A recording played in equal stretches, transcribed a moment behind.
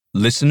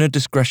Listener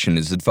discretion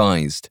is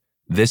advised.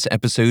 This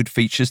episode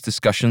features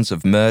discussions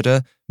of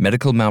murder,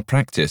 medical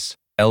malpractice,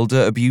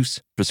 elder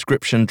abuse,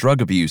 prescription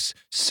drug abuse,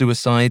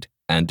 suicide,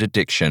 and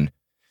addiction.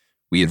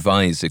 We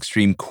advise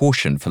extreme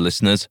caution for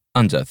listeners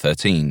under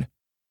 13.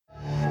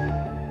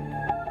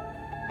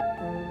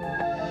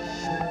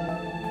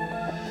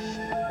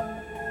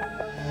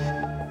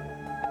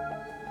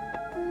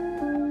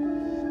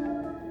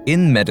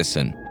 In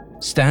medicine,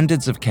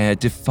 standards of care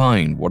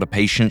define what a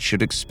patient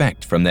should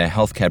expect from their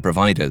healthcare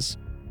providers.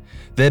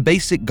 They're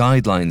basic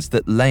guidelines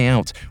that lay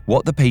out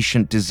what the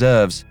patient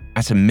deserves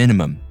at a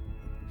minimum.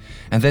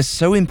 And they're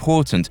so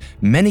important,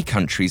 many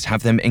countries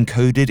have them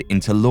encoded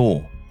into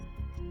law.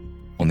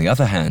 On the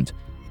other hand,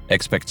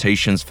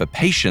 expectations for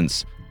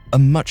patients are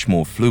much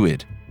more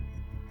fluid.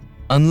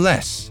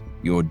 Unless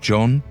you're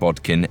John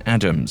Bodkin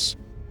Adams.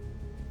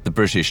 The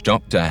British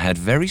doctor had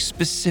very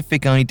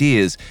specific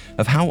ideas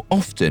of how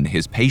often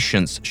his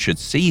patients should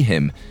see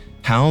him,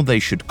 how they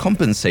should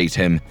compensate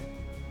him,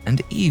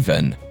 and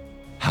even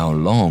how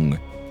long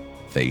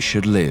they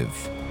should live.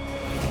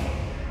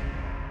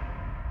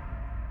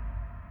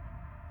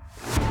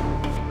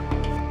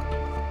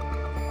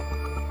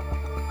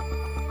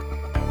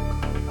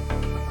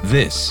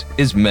 This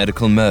is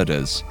Medical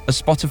Murders, a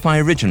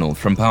Spotify original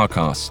from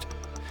Parcast.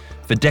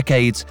 For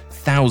decades,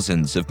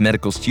 thousands of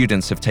medical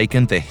students have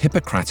taken the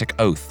Hippocratic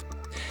Oath.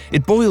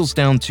 It boils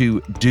down to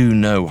do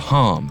no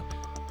harm,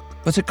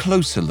 but a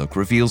closer look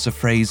reveals a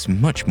phrase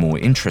much more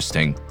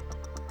interesting.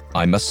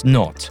 I must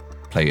not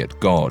play at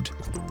God.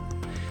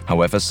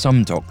 However,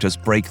 some doctors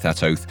break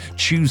that oath,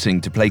 choosing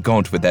to play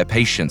God with their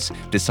patients,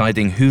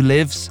 deciding who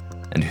lives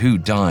and who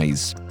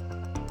dies.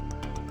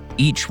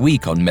 Each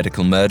week on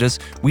Medical Murders,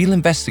 we'll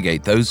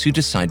investigate those who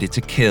decided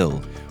to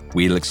kill.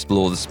 We'll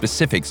explore the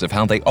specifics of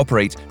how they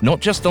operate not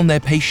just on their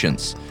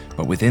patients,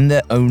 but within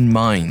their own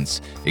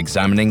minds,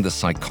 examining the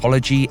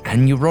psychology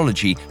and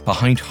neurology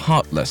behind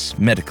heartless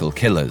medical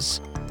killers.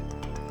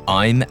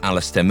 I'm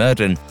Alistair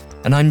Murden,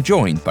 and I'm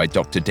joined by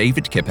Dr.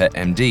 David Kipper,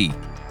 MD.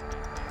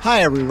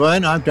 Hi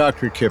everyone, I'm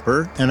Dr.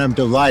 Kipper, and I'm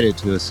delighted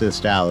to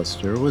assist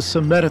Alistair with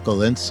some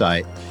medical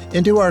insight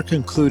into our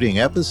concluding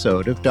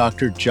episode of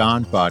Dr.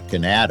 John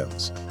Bodkin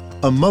Adams,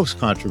 a most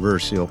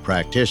controversial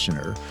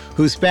practitioner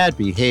whose bad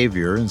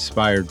behavior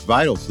inspired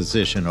vital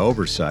physician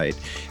oversight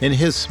in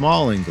his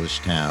small English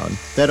town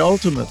that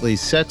ultimately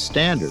set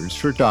standards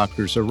for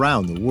doctors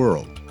around the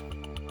world.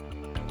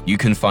 You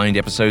can find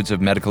episodes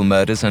of Medical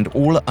Murders and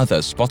all other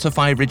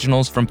Spotify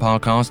originals from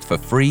Parcast for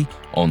free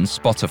on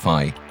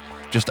Spotify.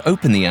 Just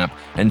open the app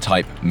and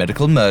type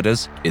Medical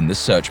Murders in the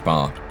search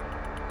bar.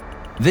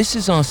 This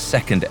is our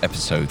second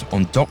episode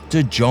on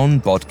Dr. John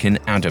Bodkin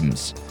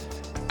Adams.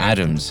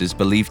 Adams is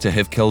believed to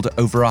have killed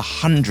over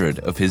 100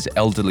 of his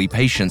elderly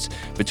patients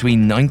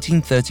between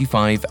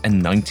 1935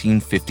 and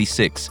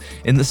 1956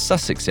 in the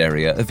Sussex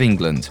area of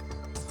England.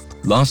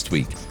 Last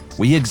week,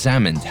 we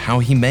examined how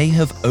he may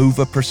have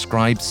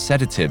overprescribed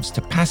sedatives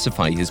to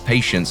pacify his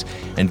patients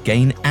and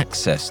gain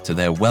access to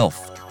their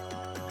wealth.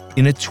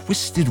 In a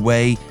twisted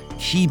way,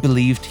 he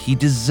believed he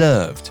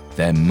deserved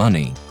their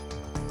money.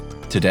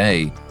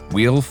 Today,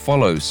 we'll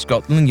follow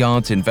Scotland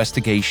Yard's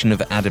investigation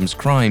of Adams'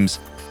 crimes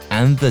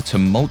and the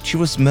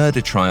tumultuous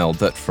murder trial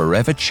that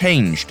forever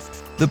changed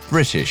the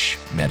British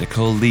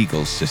medical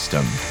legal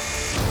system.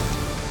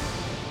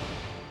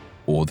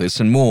 All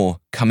this and more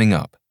coming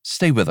up.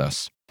 Stay with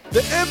us. The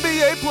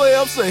NBA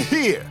playoffs are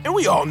here, and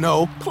we all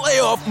know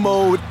playoff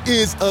mode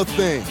is a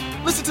thing.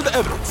 Listen to the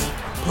evidence.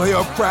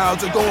 Playoff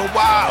crowds are going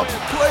wild.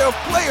 Playoff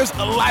players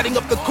are lighting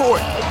up the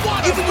court.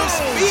 Even your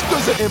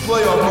speakers are in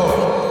playoff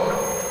mode.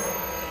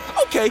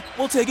 Okay,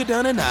 we'll take it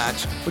down a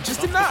notch, but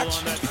just a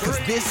notch, because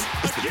this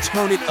is the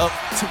Turn It Up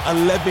to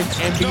 11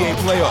 NBA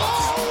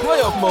playoffs.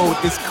 Playoff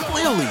mode is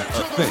clearly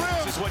a thing.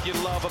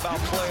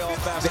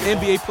 The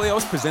NBA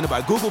playoffs presented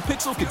by Google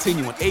Pixel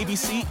continue on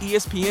ABC,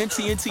 ESPN,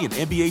 TNT, and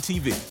NBA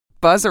TV.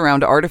 Buzz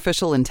around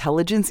artificial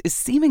intelligence is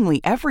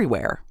seemingly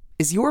everywhere.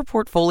 Is your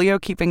portfolio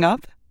keeping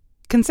up?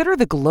 Consider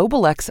the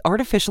Global X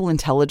Artificial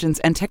Intelligence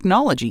and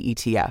Technology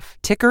ETF,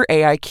 ticker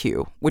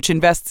AIQ, which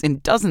invests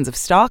in dozens of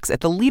stocks at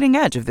the leading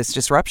edge of this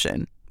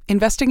disruption.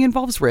 Investing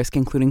involves risk,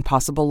 including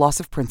possible loss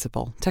of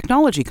principal.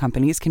 Technology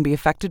companies can be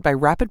affected by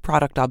rapid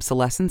product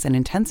obsolescence and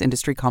intense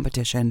industry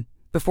competition.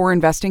 Before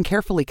investing,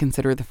 carefully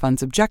consider the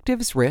fund's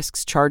objectives,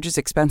 risks, charges,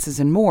 expenses,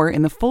 and more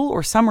in the full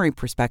or summary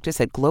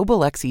prospectus at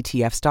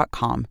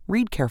globalxetfs.com.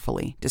 Read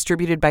carefully.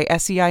 Distributed by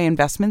SEI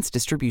Investments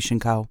Distribution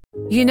Co.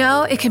 You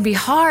know, it can be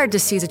hard to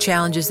see the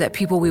challenges that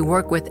people we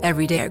work with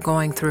every day are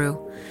going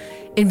through.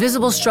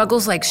 Invisible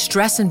struggles like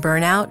stress and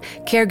burnout,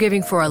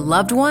 caregiving for a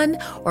loved one,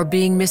 or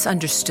being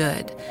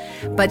misunderstood.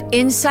 But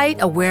insight,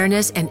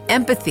 awareness, and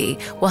empathy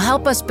will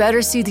help us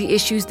better see the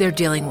issues they're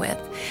dealing with.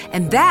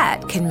 And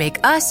that can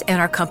make us and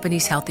our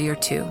companies healthier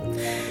too.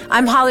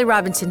 I'm Holly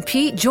Robinson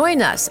Peete.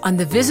 Join us on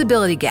The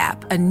Visibility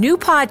Gap, a new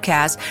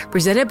podcast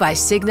presented by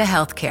Cigna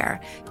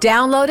Healthcare.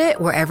 Download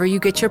it wherever you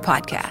get your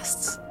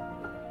podcasts.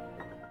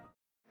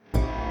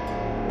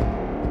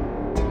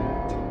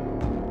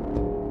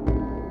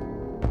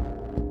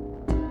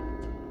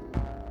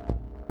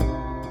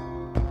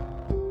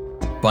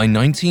 By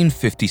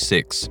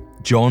 1956,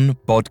 John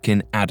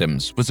Bodkin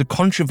Adams was a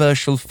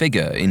controversial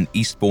figure in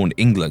Eastbourne,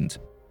 England.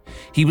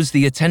 He was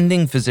the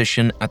attending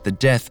physician at the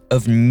death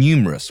of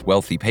numerous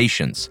wealthy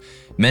patients,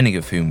 many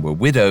of whom were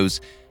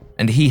widows,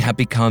 and he had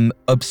become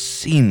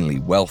obscenely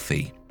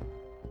wealthy.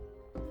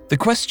 The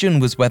question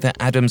was whether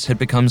Adams had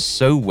become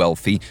so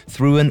wealthy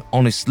through an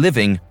honest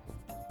living,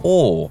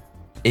 or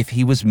if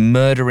he was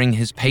murdering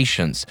his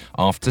patients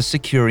after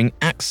securing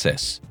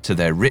access to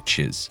their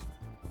riches.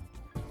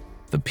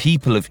 The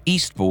people of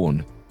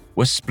Eastbourne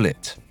were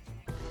split.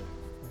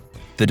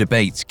 The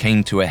debate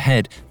came to a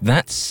head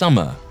that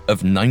summer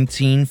of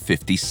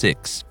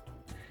 1956.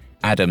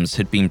 Adams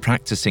had been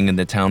practicing in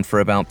the town for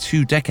about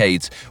 2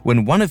 decades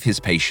when one of his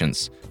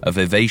patients, a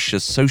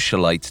vivacious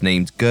socialite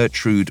named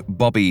Gertrude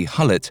Bobby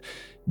Hullett,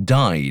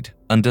 died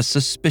under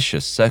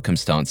suspicious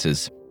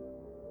circumstances.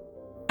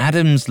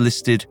 Adams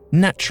listed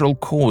natural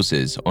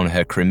causes on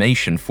her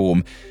cremation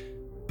form,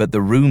 but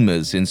the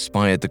rumors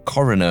inspired the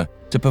coroner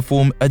to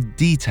perform a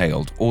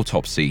detailed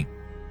autopsy.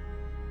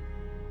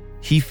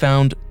 He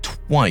found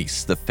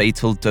twice the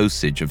fatal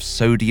dosage of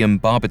sodium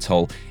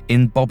barbitol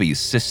in Bobby's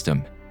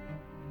system.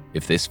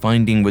 If this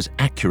finding was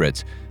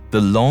accurate,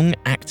 the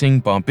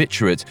long-acting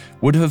barbiturate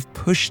would have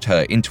pushed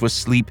her into a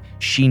sleep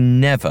she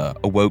never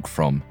awoke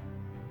from.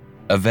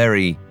 A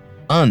very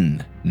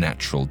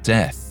unnatural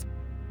death.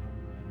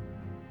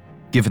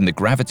 Given the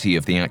gravity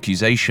of the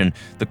accusation,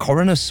 the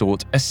coroner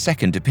sought a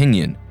second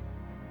opinion.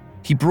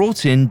 He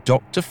brought in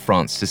Dr.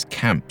 Francis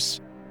Camps.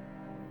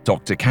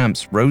 Dr.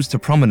 Camps rose to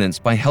prominence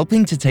by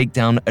helping to take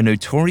down a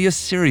notorious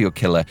serial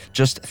killer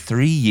just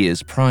 3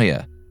 years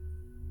prior.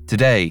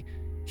 Today,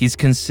 he's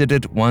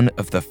considered one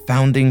of the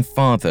founding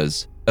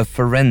fathers of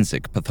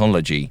forensic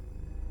pathology.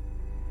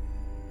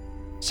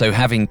 So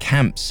having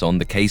Camps on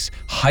the case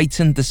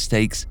heightened the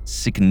stakes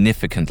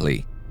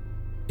significantly.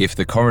 If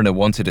the coroner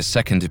wanted a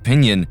second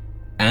opinion,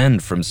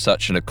 and from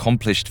such an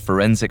accomplished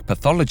forensic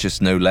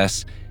pathologist no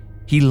less,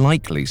 he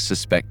likely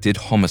suspected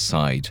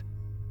homicide.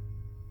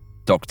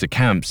 Dr.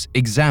 Camps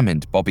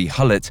examined Bobby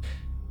Hullett,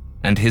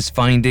 and his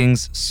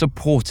findings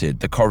supported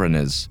the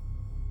coroner's.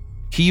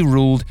 He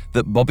ruled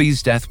that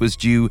Bobby's death was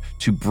due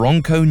to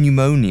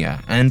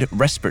bronchopneumonia and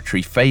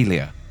respiratory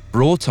failure,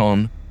 brought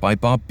on by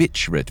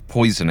barbiturate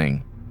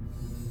poisoning.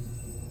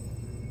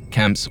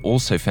 Camps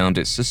also found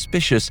it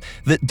suspicious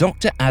that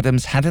Dr.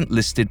 Adams hadn't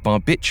listed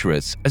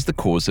barbiturates as the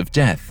cause of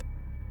death.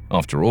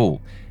 After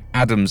all,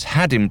 Adams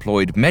had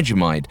employed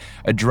megemide,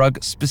 a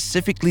drug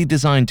specifically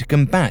designed to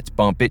combat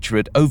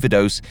barbiturate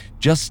overdose,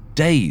 just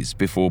days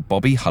before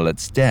Bobby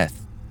Hullett's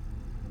death.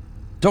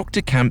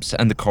 Dr. Camps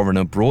and the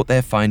coroner brought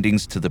their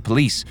findings to the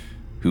police,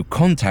 who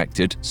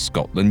contacted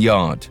Scotland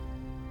Yard.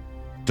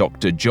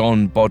 Dr.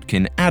 John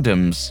Bodkin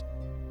Adams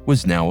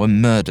was now a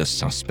murder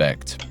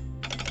suspect.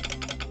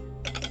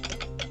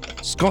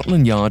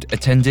 Scotland Yard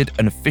attended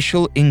an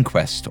official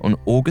inquest on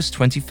August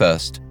 21,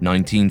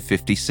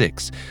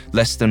 1956,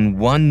 less than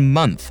 1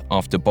 month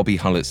after Bobby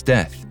Hullett's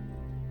death.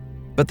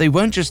 But they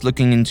weren't just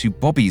looking into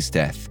Bobby's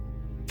death.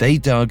 They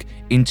dug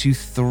into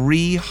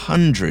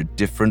 300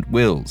 different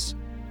wills,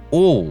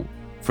 all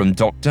from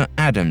Dr.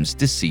 Adams'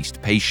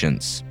 deceased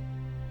patients.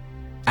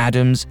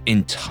 Adams'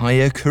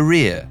 entire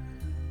career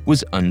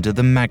was under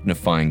the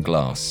magnifying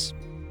glass.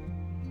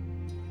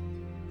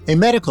 A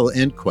medical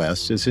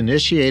inquest is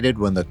initiated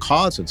when the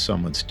cause of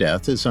someone's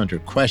death is under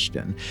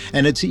question,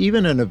 and it's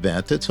even an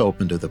event that's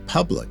open to the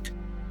public.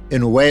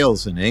 In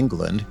Wales and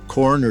England,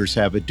 coroners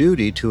have a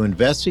duty to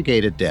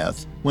investigate a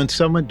death when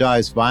someone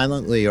dies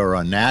violently or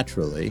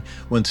unnaturally,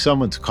 when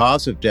someone's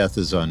cause of death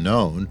is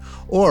unknown,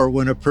 or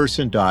when a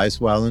person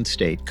dies while in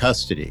state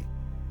custody.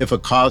 If a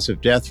cause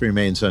of death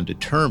remains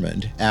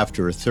undetermined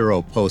after a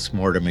thorough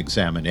post-mortem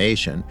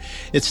examination,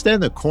 it's then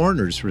the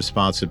coroner's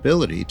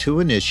responsibility to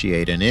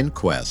initiate an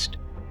inquest.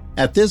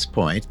 At this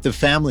point, the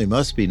family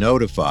must be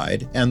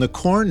notified, and the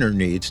coroner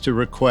needs to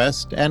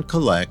request and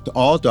collect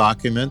all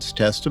documents,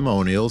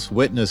 testimonials,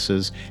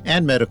 witnesses,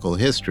 and medical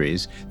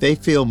histories they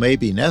feel may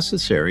be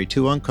necessary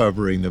to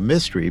uncovering the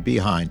mystery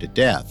behind a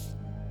death.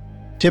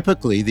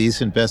 Typically,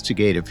 these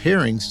investigative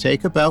hearings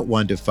take about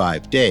 1 to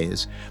 5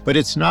 days, but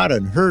it's not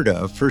unheard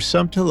of for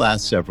some to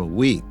last several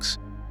weeks.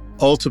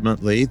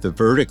 Ultimately, the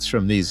verdicts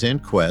from these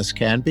inquests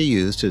can be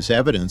used as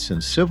evidence in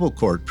civil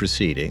court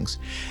proceedings,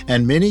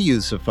 and many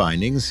use the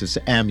findings as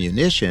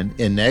ammunition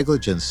in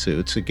negligence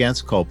suits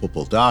against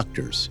culpable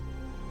doctors.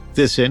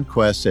 This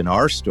inquest in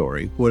our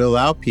story would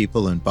allow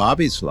people in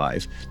Bobby's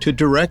life to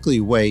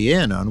directly weigh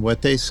in on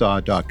what they saw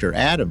Dr.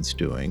 Adams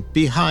doing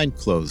behind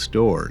closed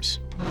doors.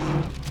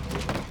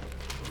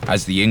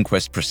 As the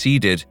inquest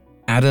proceeded,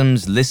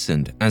 Adams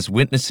listened as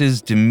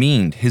witnesses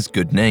demeaned his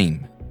good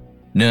name.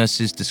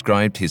 Nurses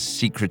described his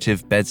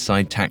secretive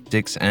bedside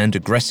tactics and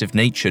aggressive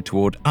nature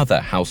toward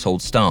other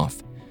household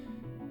staff.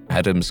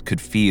 Adams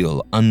could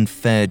feel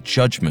unfair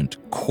judgment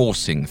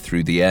coursing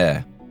through the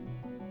air.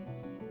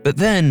 But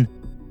then,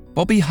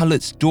 Bobby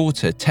Hullett's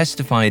daughter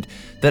testified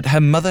that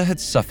her mother had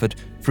suffered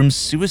from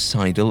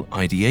suicidal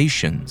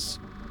ideations.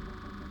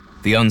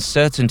 The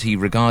uncertainty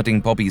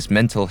regarding Bobby's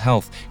mental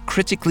health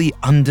critically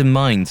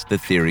undermined the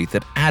theory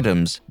that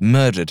Adams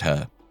murdered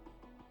her.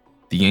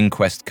 The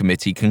inquest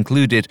committee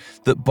concluded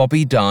that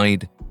Bobby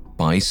died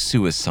by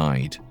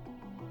suicide.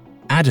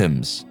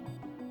 Adams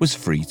was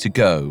free to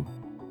go.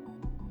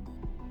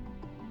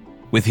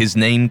 With his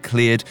name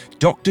cleared,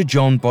 Dr.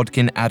 John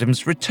Bodkin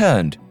Adams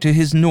returned to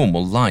his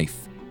normal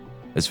life.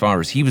 As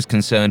far as he was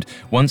concerned,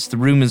 once the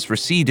rumors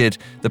receded,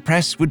 the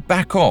press would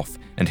back off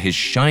and his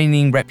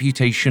shining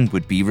reputation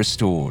would be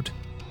restored.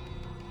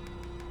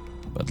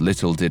 But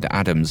little did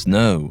Adams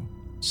know,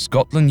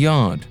 Scotland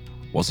Yard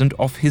wasn't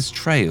off his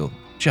trail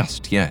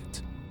just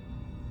yet.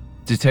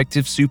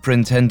 Detective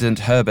Superintendent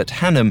Herbert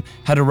Hannam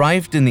had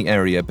arrived in the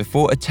area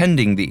before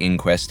attending the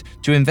inquest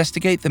to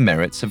investigate the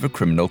merits of a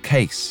criminal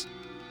case.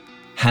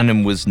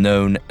 Hannam was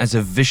known as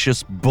a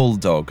vicious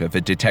bulldog of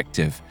a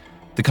detective,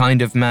 the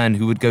kind of man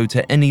who would go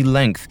to any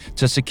length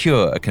to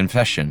secure a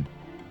confession.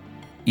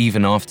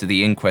 Even after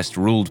the inquest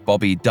ruled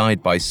Bobby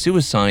died by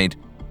suicide,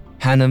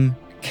 Hannam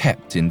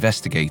kept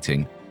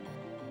investigating.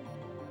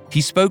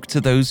 He spoke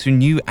to those who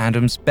knew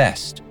Adams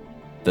best,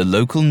 the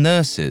local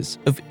nurses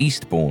of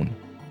Eastbourne.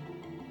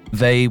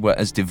 They were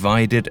as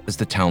divided as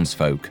the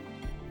townsfolk.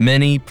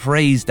 Many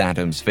praised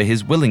Adams for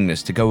his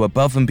willingness to go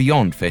above and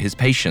beyond for his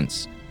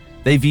patients.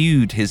 They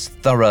viewed his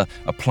thorough,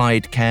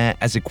 applied care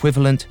as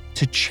equivalent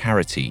to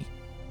charity.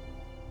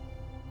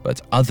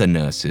 But other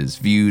nurses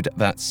viewed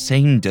that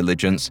same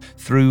diligence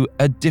through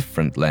a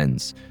different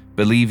lens,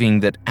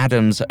 believing that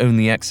Adams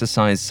only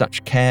exercised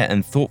such care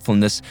and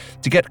thoughtfulness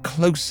to get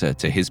closer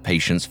to his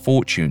patients'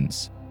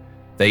 fortunes.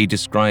 They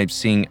described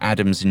seeing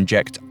Adams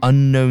inject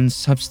unknown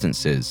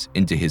substances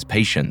into his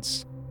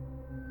patients.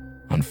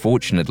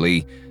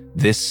 Unfortunately,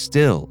 this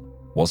still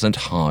wasn't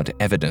hard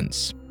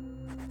evidence.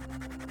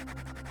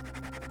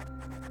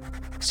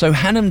 So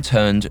Hannam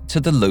turned to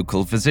the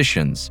local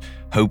physicians,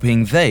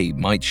 hoping they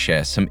might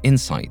share some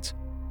insight.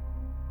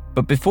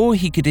 But before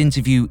he could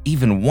interview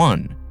even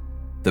one,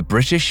 the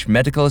British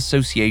Medical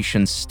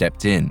Association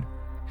stepped in.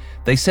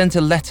 They sent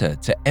a letter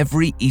to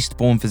every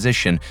Eastbourne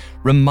physician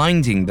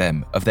reminding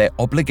them of their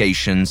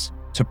obligations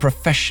to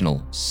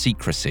professional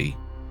secrecy.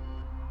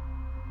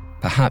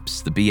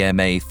 Perhaps the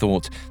BMA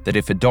thought that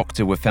if a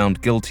doctor were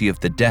found guilty of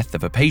the death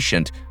of a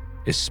patient,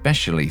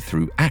 especially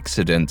through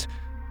accident,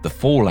 the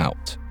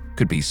fallout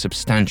could be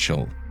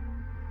substantial.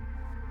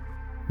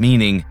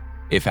 Meaning,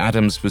 if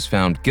Adams was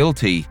found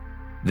guilty,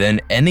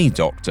 then any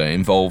doctor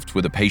involved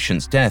with a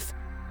patient's death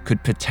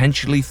could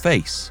potentially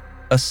face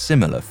a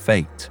similar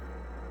fate.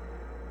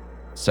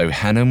 So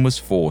Hannam was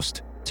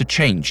forced to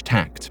change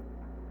tact.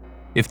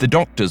 If the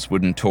doctors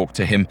wouldn't talk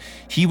to him,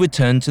 he would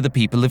turn to the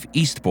people of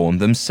Eastbourne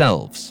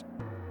themselves.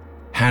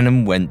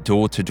 Hannam went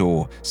door to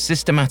door,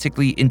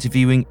 systematically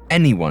interviewing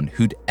anyone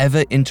who'd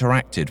ever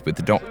interacted with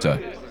the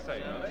doctor.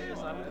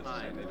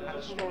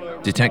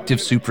 Detective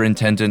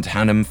Superintendent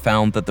Hannam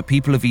found that the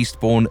people of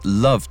Eastbourne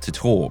loved to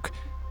talk,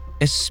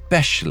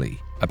 especially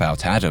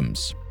about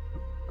Adams.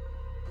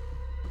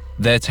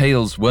 Their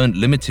tales weren't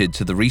limited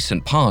to the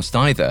recent past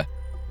either.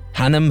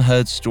 Hannam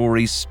heard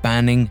stories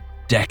spanning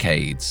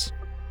decades.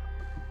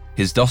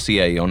 His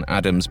dossier on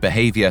Adams'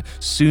 behavior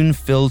soon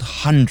filled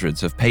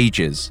hundreds of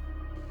pages.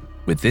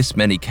 With this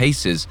many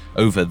cases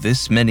over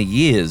this many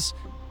years,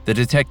 the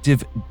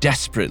detective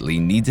desperately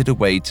needed a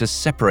way to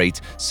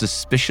separate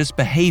suspicious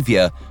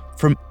behavior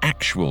from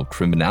actual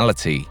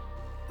criminality.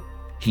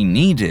 He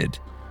needed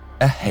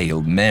a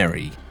Hail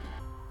Mary.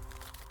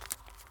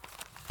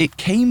 It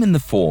came in the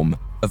form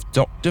of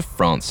Dr.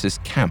 Francis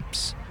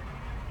Camps.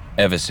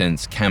 Ever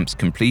since Camps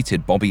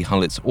completed Bobby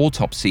Hullett's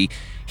autopsy,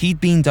 he'd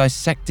been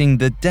dissecting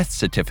the death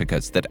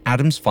certificates that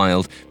Adams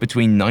filed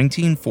between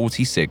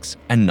 1946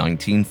 and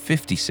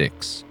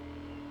 1956.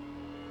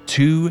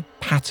 Two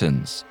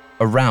patterns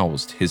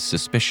aroused his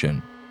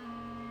suspicion.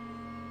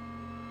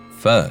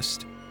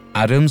 First,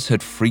 Adams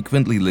had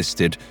frequently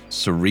listed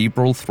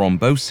cerebral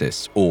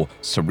thrombosis or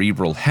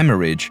cerebral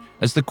hemorrhage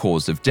as the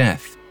cause of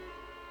death.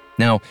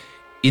 Now,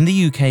 in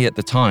the UK at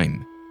the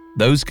time,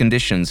 those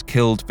conditions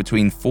killed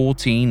between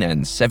 14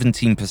 and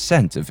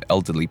 17% of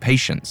elderly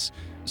patients,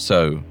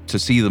 so to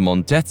see them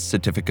on death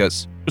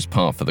certificates was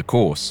par for the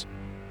course.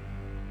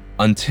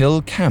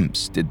 Until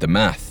Camps did the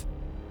math.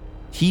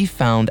 He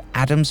found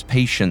Adams'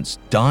 patients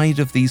died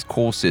of these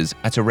causes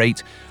at a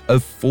rate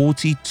of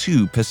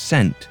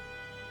 42%,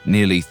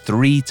 nearly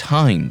 3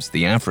 times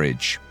the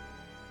average.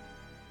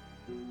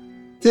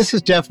 This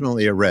is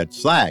definitely a red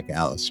flag,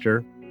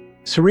 Alistair.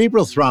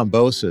 Cerebral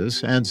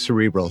thrombosis and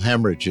cerebral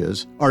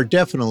hemorrhages are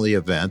definitely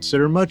events that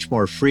are much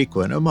more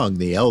frequent among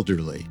the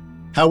elderly.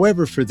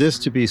 However, for this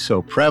to be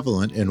so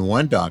prevalent in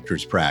one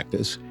doctor's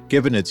practice,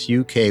 given its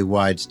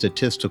UK-wide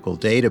statistical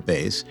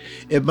database,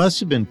 it must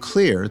have been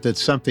clear that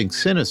something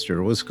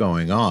sinister was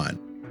going on.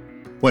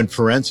 When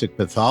forensic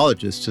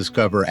pathologists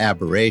discover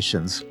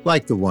aberrations,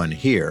 like the one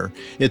here,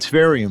 it's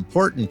very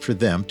important for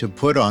them to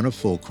put on a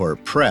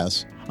full-court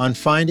press on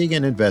finding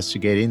and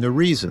investigating the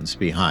reasons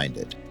behind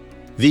it.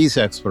 These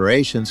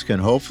explorations can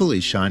hopefully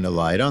shine a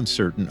light on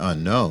certain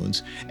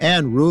unknowns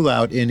and rule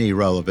out any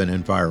relevant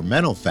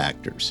environmental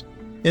factors.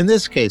 In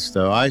this case,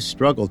 though, I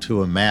struggle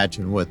to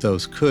imagine what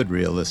those could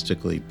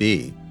realistically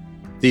be.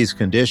 These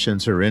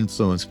conditions are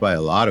influenced by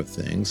a lot of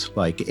things,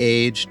 like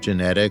age,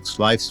 genetics,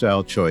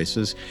 lifestyle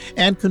choices,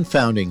 and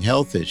confounding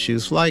health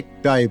issues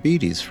like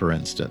diabetes, for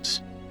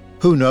instance.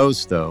 Who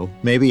knows, though?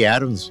 Maybe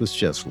Adams was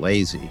just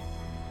lazy.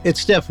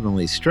 It's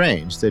definitely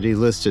strange that he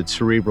listed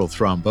cerebral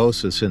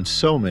thrombosis in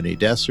so many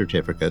death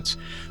certificates,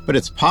 but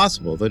it's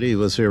possible that he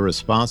was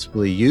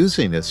irresponsibly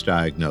using this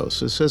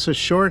diagnosis as a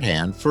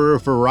shorthand for a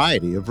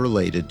variety of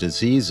related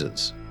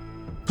diseases.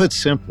 Put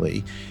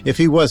simply, if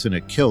he wasn't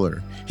a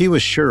killer, he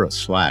was sure a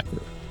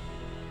slacker.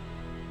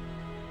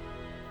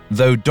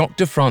 Though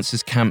Dr.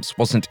 Francis Camps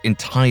wasn't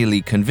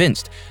entirely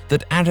convinced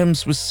that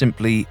Adams was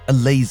simply a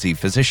lazy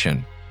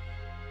physician,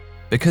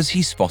 because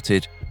he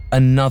spotted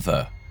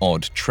another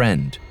odd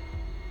trend.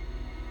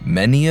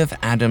 Many of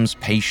Adams'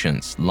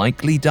 patients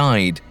likely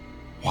died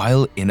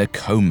while in a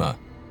coma.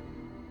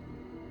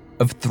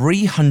 Of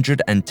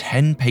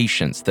 310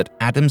 patients that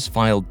Adams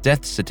filed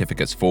death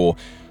certificates for,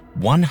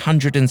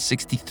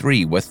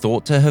 163 were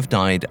thought to have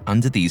died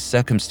under these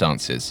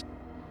circumstances.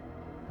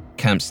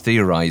 Camps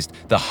theorized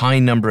the high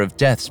number of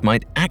deaths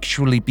might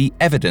actually be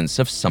evidence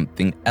of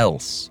something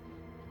else: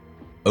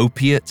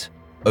 opiate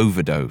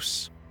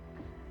overdose.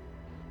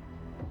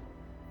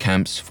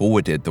 Camps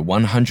forwarded the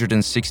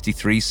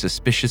 163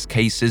 suspicious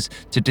cases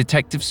to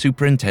Detective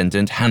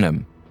Superintendent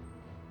Hannam.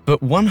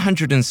 But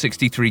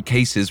 163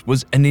 cases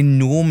was an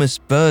enormous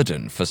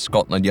burden for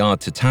Scotland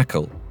Yard to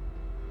tackle.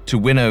 To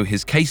winnow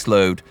his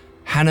caseload,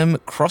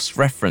 Hannam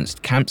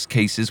cross-referenced Camps'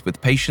 cases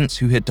with patients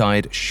who had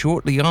died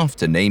shortly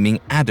after naming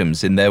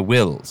Adams in their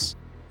wills.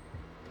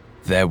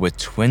 There were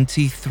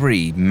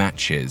 23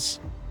 matches.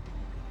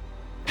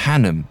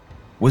 Hannam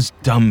was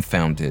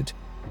dumbfounded.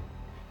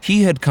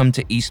 He had come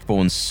to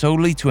Eastbourne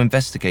solely to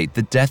investigate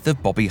the death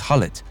of Bobby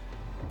Hullett,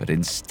 but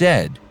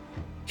instead,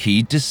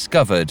 he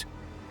discovered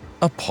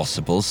a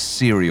possible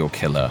serial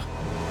killer.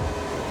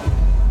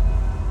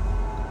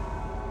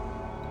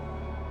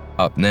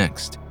 Up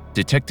next,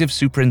 Detective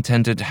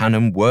Superintendent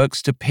Hannam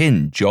works to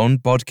pin John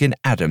Bodkin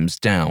Adams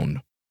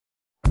down.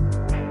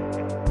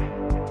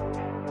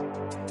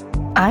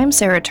 I'm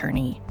Sarah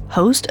Turney,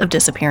 host of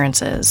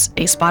Disappearances,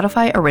 a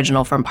Spotify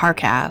original from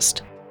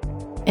Parcast.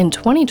 In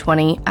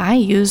 2020, I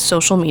used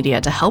social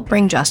media to help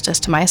bring justice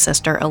to my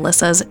sister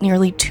Alyssa's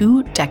nearly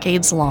 2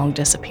 decades-long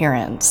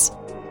disappearance.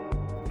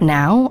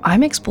 Now,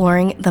 I'm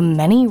exploring the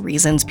many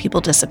reasons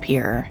people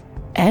disappear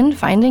and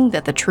finding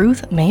that the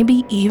truth may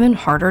be even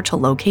harder to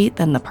locate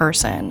than the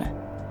person.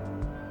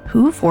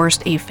 Who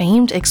forced a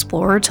famed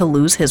explorer to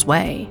lose his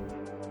way?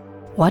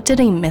 What did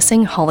a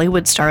missing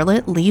Hollywood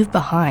starlet leave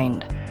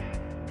behind?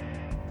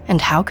 And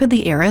how could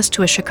the heiress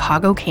to a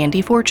Chicago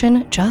candy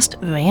fortune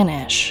just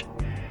vanish?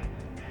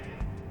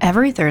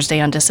 Every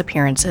Thursday on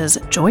Disappearances,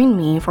 join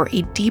me for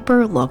a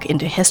deeper look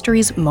into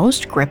history's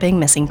most gripping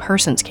missing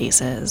persons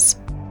cases.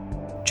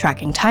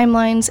 Tracking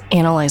timelines,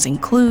 analyzing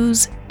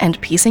clues, and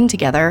piecing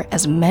together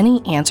as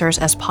many answers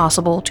as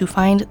possible to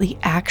find the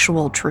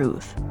actual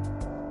truth.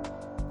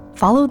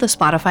 Follow the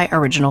Spotify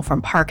original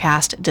from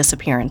Parcast,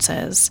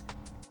 Disappearances.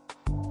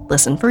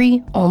 Listen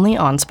free only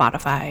on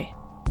Spotify.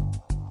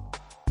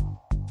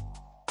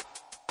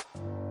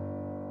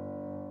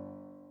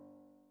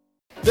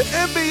 The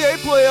NBA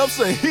playoffs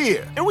are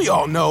here, and we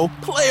all know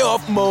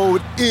playoff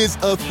mode is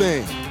a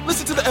thing.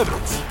 Listen to the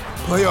evidence.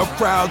 Playoff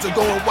crowds are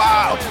going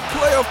wild.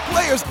 Playoff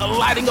players are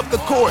lighting up the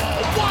court.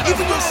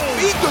 Even your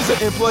speakers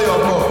are in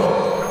playoff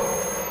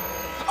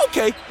mode.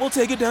 Okay, we'll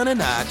take it down a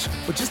notch,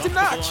 but just a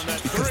notch,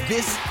 because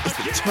this is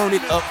the turn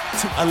it up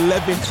to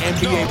 11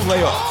 NBA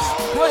playoffs.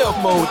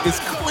 Playoff mode is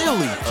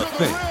clearly a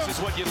thing.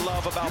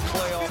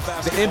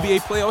 The NBA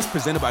playoffs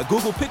presented by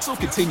Google Pixel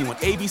continue on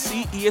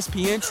ABC,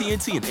 ESPN,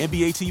 TNT, and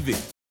NBA TV.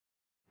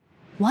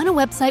 Want a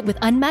website with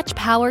unmatched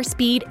power,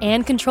 speed,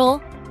 and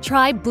control?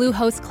 Try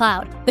Bluehost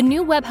Cloud, the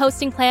new web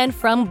hosting plan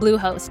from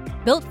Bluehost,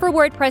 built for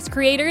WordPress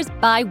creators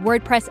by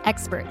WordPress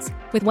experts.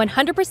 With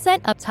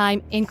 100%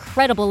 uptime,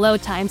 incredible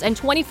load times, and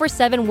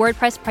 24/7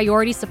 WordPress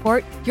priority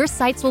support, your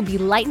sites will be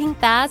lightning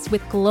fast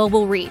with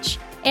global reach.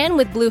 And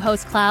with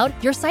Bluehost Cloud,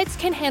 your sites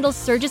can handle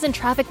surges in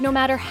traffic no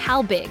matter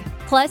how big.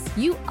 Plus,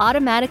 you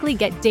automatically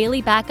get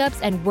daily backups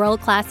and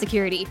world-class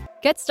security.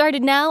 Get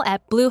started now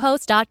at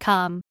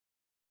Bluehost.com.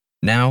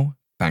 Now,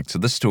 back to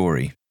the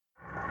story.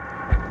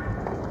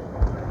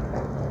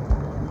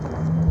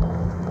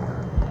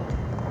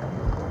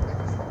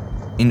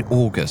 In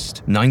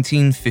August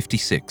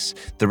 1956,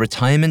 the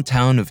retirement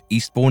town of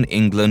Eastbourne,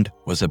 England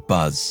was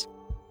abuzz.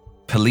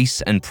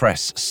 Police and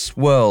press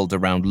swirled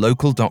around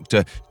local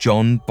doctor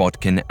John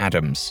Bodkin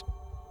Adams.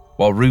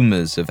 While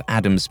rumors of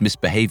Adams'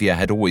 misbehavior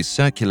had always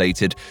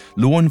circulated,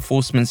 law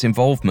enforcement's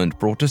involvement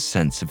brought a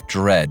sense of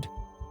dread.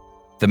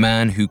 The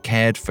man who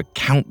cared for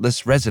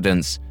countless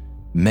residents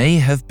may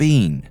have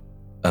been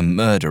a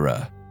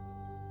murderer.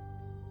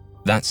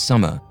 That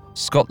summer,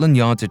 Scotland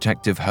Yard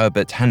Detective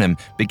Herbert Hannam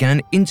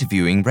began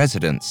interviewing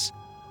residents.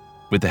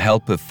 With the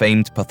help of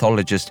famed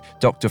pathologist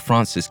Dr.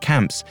 Francis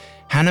Camps,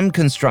 Hannum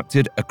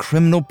constructed a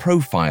criminal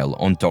profile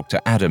on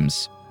Dr.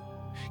 Adams.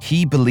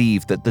 He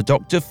believed that the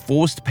doctor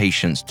forced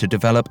patients to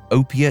develop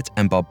opiate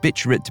and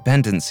barbiturate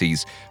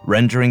dependencies,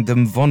 rendering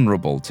them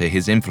vulnerable to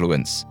his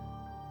influence.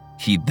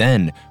 He'd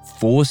then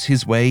force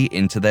his way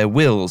into their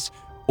wills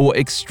or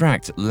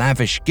extract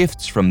lavish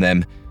gifts from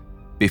them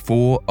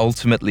before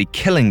ultimately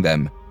killing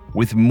them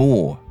with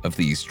more of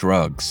these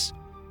drugs.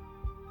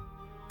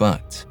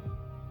 But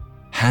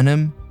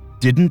Hannum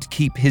didn't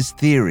keep his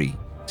theory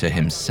to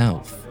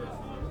himself.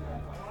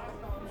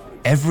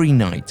 Every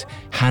night,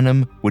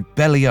 Hannum would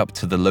belly up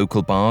to the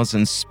local bars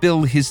and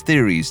spill his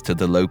theories to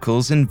the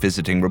locals and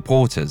visiting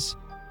reporters.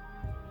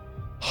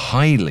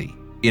 Highly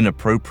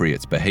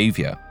inappropriate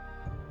behavior.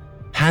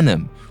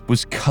 Hannum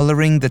was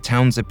coloring the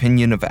town's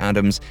opinion of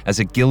Adams as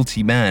a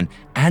guilty man,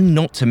 and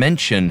not to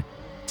mention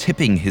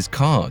tipping his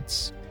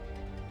cards.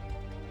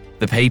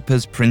 The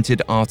papers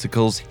printed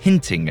articles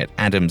hinting at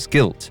Adams'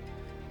 guilt.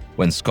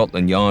 When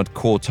Scotland Yard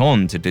caught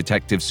on to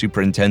Detective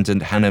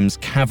Superintendent Hannum's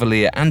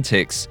cavalier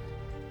antics,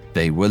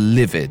 they were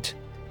livid.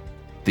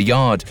 The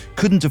Yard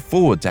couldn't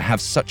afford to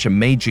have such a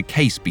major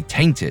case be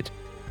tainted,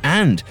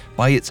 and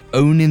by its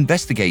own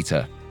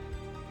investigator.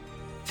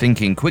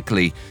 Thinking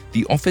quickly,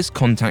 the office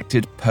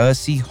contacted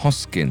Percy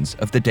Hoskins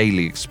of the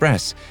Daily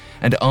Express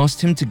and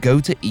asked him to go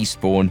to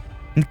Eastbourne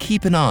and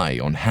keep an eye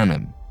on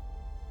Hannum.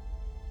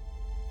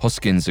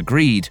 Hoskins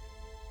agreed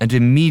and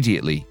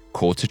immediately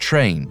caught a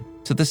train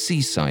to the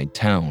seaside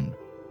town.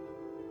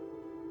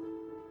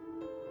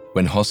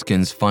 When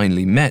Hoskins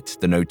finally met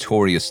the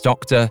notorious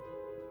doctor,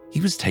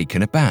 he was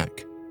taken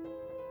aback.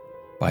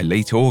 By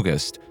late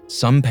August,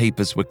 some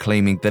papers were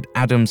claiming that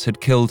Adams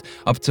had killed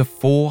up to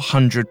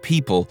 400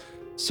 people,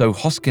 so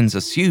Hoskins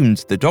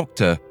assumed the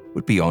doctor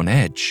would be on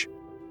edge.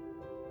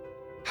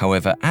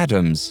 However,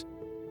 Adams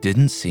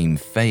didn't seem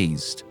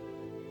fazed.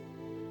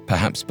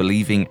 Perhaps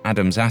believing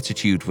Adams'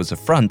 attitude was a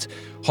front,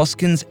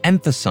 Hoskins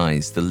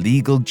emphasized the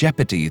legal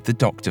jeopardy the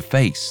doctor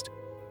faced.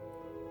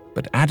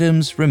 But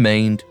Adams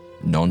remained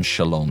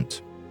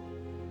nonchalant.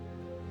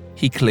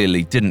 He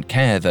clearly didn't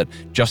care that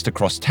just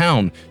across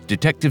town,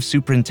 Detective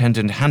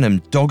Superintendent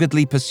Hannum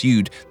doggedly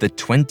pursued the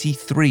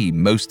 23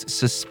 most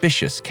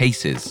suspicious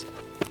cases.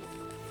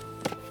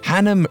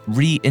 Hannum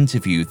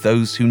re-interviewed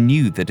those who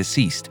knew the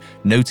deceased,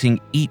 noting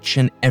each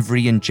and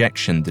every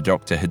injection the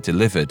doctor had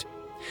delivered.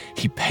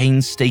 He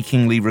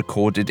painstakingly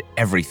recorded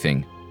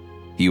everything.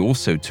 He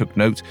also took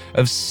note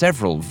of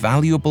several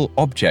valuable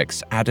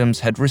objects Adams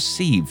had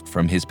received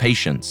from his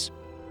patients.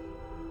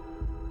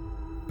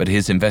 But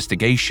his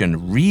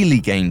investigation really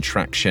gained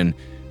traction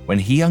when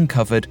he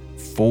uncovered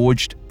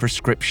forged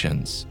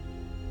prescriptions.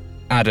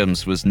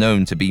 Adams was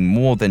known to be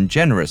more than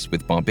generous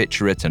with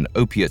barbiturate and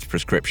opiate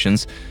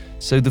prescriptions,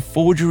 so the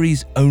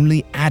forgeries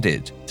only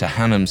added to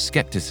Hannum's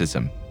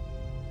skepticism.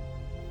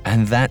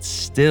 And that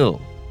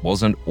still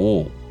wasn't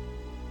all.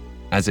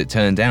 As it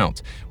turned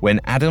out, when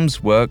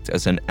Adams worked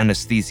as an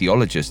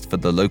anesthesiologist for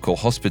the local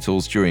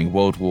hospitals during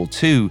World War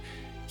II,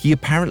 he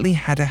apparently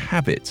had a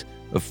habit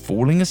of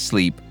falling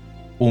asleep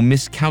or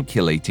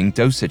miscalculating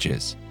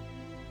dosages.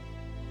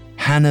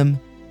 Hannum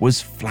was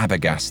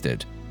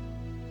flabbergasted.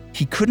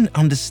 He couldn't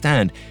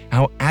understand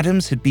how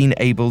Adams had been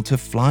able to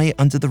fly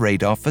under the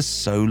radar for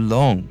so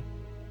long.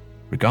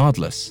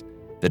 Regardless,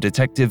 the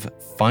detective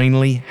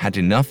finally had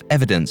enough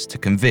evidence to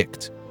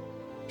convict.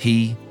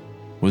 He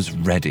was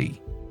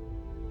ready.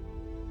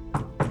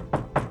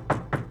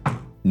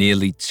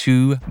 Nearly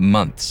 2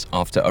 months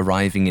after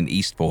arriving in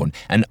Eastbourne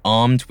and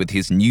armed with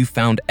his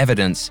newfound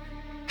evidence,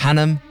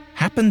 Hannum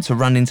happened to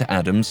run into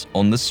Adams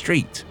on the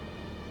street.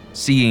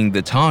 Seeing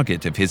the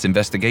target of his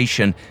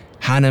investigation,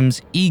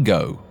 Hannum's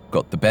ego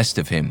got the best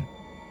of him.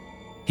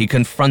 He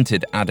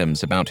confronted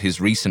Adams about his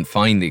recent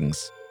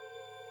findings.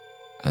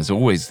 As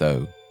always,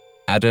 though,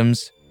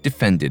 Adams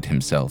defended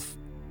himself.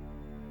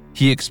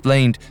 He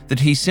explained that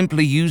he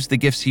simply used the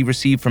gifts he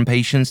received from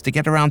patients to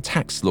get around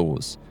tax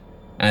laws.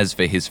 As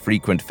for his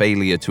frequent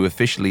failure to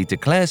officially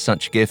declare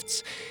such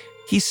gifts,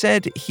 he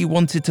said he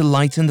wanted to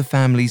lighten the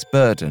family's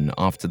burden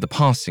after the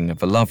passing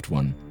of a loved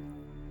one.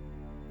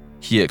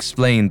 He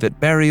explained that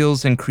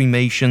burials and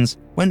cremations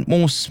went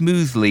more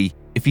smoothly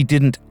if he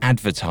didn't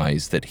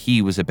advertise that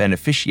he was a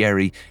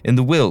beneficiary in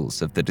the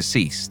wills of the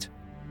deceased.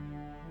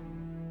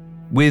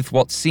 With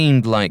what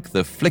seemed like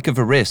the flick of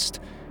a wrist,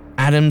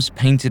 Adams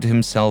painted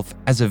himself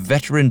as a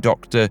veteran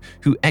doctor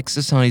who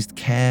exercised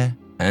care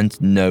and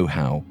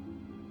know-how.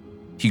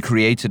 He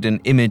created an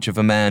image of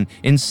a man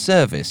in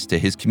service to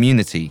his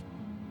community.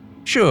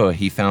 Sure,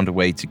 he found a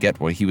way to get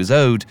what he was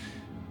owed,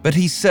 but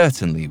he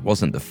certainly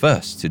wasn't the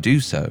first to do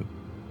so.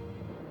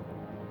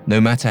 No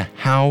matter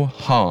how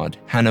hard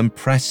Hannum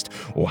pressed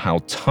or how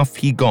tough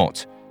he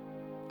got,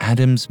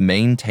 Adams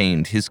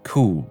maintained his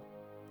cool,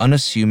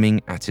 unassuming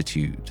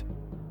attitude.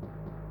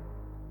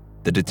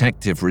 The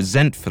detective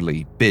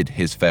resentfully bid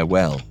his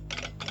farewell.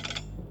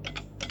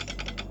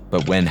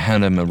 But when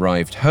Hannum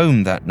arrived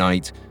home that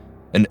night,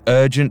 an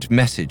urgent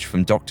message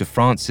from Dr.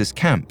 Francis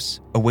Camps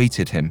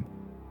awaited him.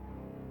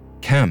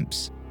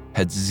 Camps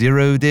had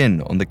zeroed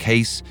in on the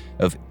case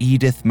of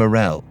Edith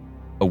Morell,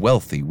 a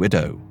wealthy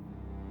widow.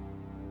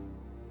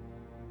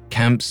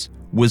 Camps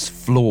was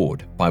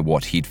floored by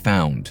what he'd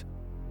found.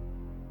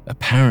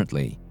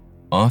 Apparently,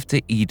 after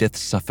Edith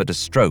suffered a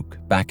stroke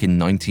back in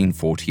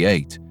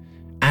 1948,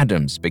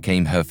 Adams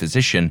became her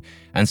physician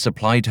and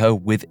supplied her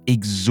with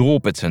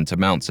exorbitant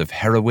amounts of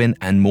heroin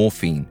and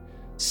morphine,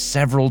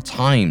 several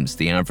times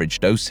the average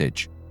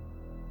dosage.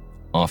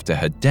 After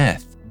her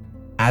death,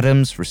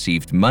 Adams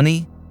received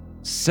money,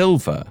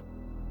 silver,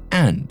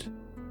 and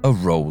a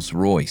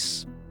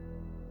Rolls-Royce.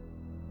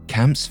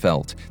 Camps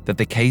felt that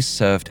the case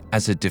served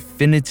as a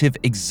definitive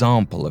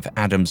example of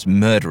Adams'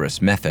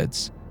 murderous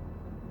methods.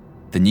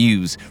 The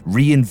news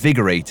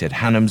reinvigorated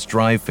Hannum's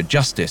drive for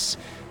justice.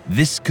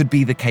 This could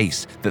be the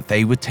case that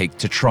they would take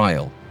to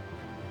trial.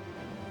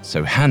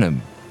 So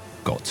Hannum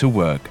got to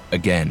work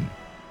again.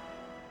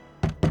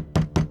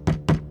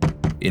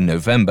 In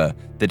November,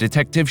 the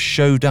detective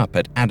showed up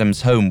at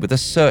Adams' home with a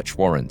search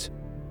warrant.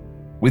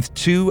 With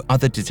 2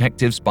 other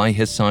detectives by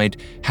his side,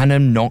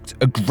 Hannum knocked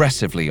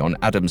aggressively on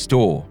Adams'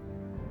 door.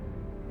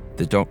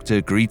 The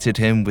doctor greeted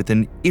him with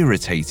an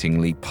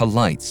irritatingly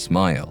polite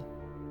smile.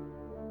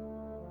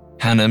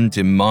 Hannum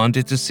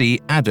demanded to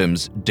see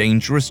Adams'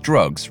 dangerous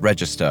drugs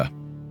register.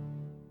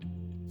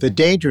 The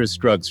Dangerous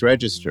Drugs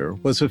Register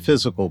was a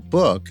physical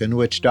book in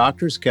which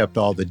doctors kept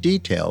all the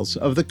details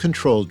of the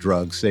controlled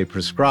drugs they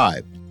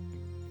prescribed.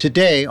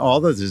 Today,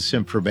 all of this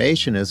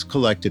information is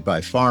collected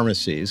by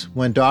pharmacies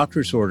when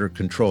doctors order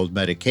controlled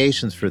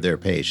medications for their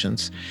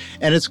patients,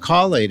 and it's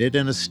collated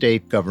in a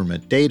state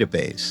government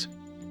database.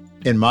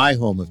 In my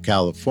home of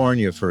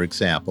California, for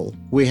example,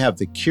 we have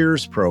the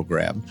CURES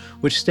program,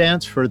 which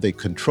stands for the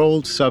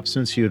Controlled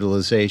Substance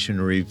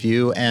Utilization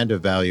Review and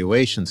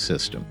Evaluation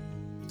System.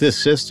 This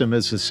system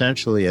is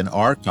essentially an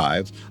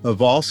archive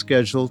of all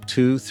Schedule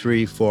 2,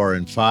 3, 4,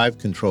 and 5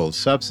 controlled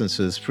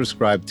substances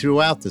prescribed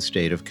throughout the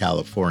state of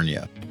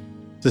California.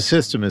 The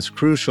system is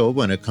crucial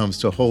when it comes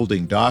to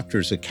holding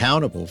doctors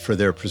accountable for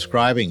their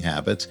prescribing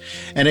habits,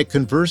 and it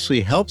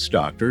conversely helps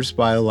doctors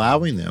by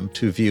allowing them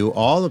to view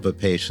all of a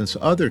patient's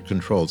other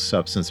controlled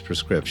substance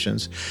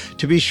prescriptions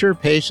to be sure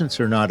patients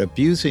are not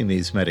abusing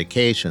these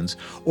medications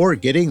or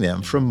getting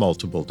them from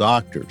multiple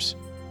doctors.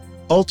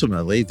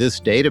 Ultimately, this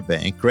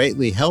databank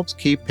greatly helps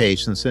keep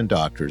patients and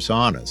doctors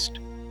honest.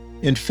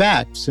 In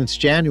fact, since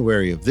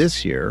January of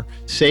this year,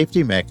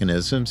 safety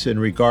mechanisms in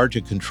regard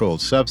to controlled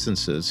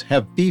substances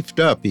have beefed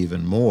up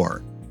even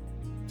more.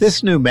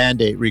 This new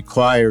mandate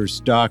requires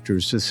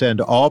doctors to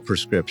send all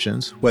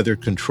prescriptions, whether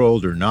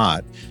controlled or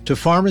not, to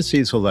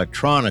pharmacies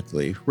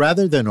electronically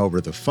rather than over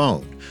the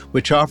phone,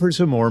 which offers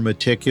a more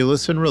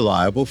meticulous and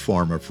reliable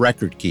form of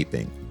record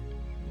keeping.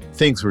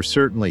 Things were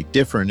certainly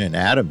different in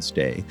Adams'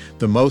 day.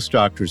 The most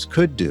doctors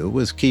could do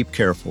was keep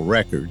careful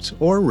records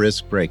or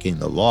risk breaking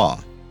the law.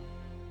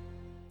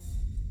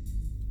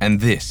 And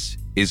this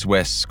is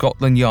where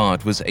Scotland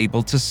Yard was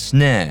able to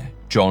snare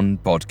John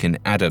Bodkin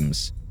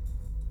Adams.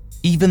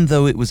 Even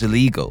though it was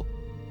illegal,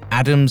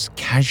 Adams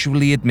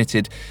casually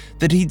admitted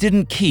that he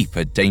didn't keep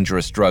a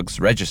dangerous drugs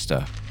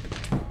register.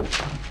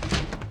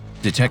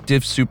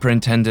 Detective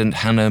Superintendent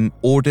Hannum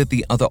ordered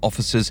the other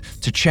officers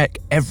to check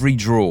every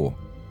drawer.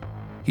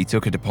 He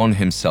took it upon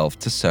himself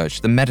to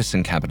search the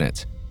medicine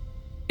cabinet.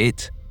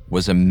 It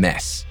was a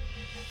mess.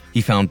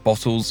 He found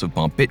bottles of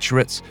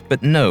barbiturates,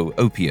 but no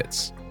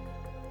opiates.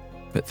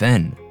 But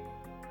then,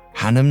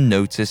 Hannum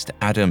noticed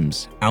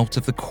Adams out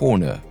of the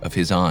corner of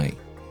his eye,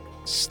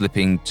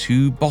 slipping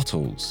 2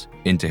 bottles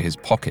into his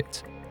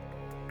pocket.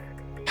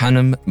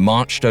 Hannum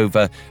marched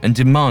over and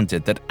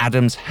demanded that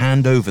Adams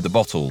hand over the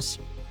bottles.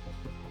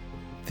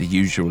 The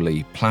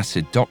usually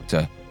placid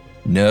doctor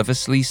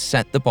nervously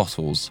set the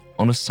bottles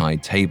on a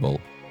side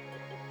table.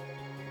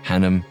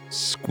 Hannum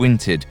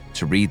squinted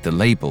to read the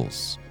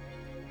labels.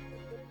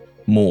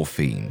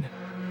 Morphine.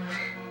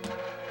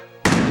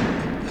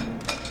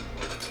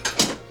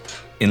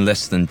 In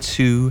less than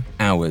 2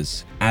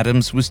 hours,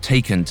 Adams was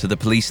taken to the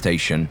police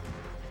station.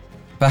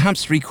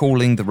 Perhaps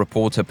recalling the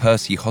reporter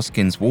Percy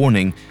Hoskins'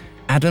 warning,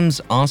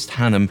 Adams asked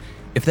Hannum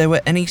if there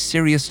were any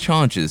serious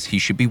charges he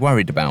should be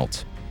worried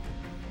about.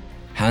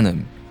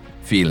 Hannum,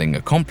 feeling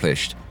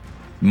accomplished,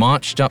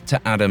 marched up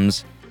to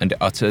Adams and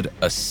uttered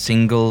a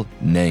single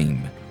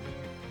name: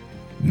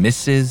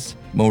 Mrs.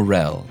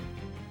 Morell.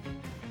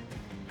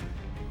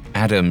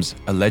 Adams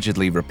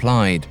allegedly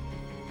replied,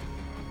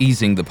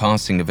 "Easing the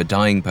passing of a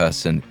dying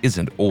person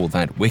isn't all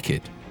that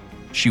wicked.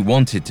 She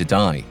wanted to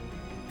die.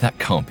 That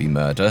can't be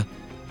murder.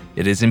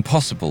 It is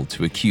impossible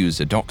to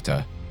accuse a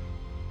doctor."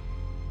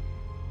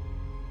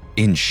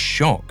 In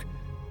shock,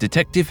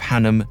 Detective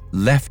Hannum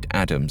left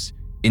Adams,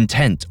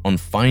 intent on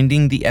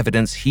finding the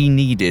evidence he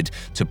needed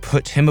to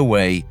put him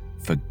away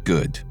for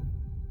good.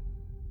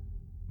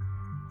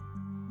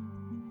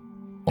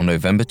 On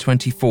November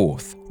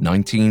 24th,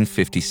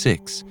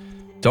 1956,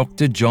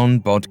 Dr. John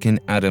Bodkin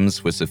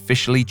Adams was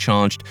officially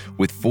charged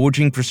with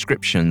forging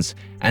prescriptions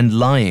and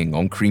lying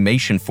on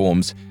cremation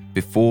forms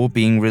before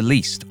being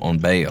released on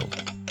bail.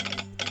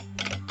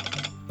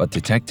 But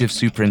Detective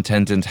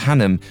Superintendent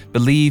Hannum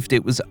believed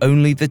it was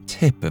only the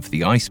tip of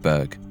the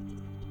iceberg.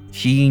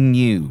 He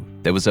knew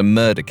there was a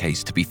murder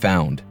case to be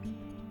found.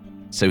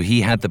 So he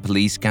had the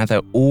police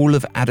gather all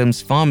of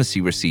Adams' pharmacy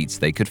receipts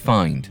they could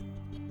find.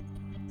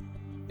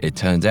 It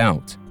turned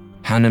out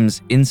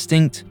Hannum's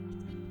instinct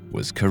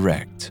was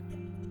correct.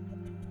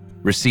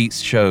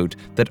 Receipts showed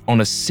that on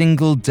a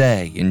single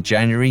day in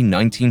January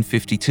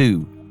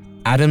 1952,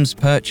 Adams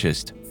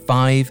purchased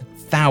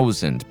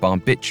 5,000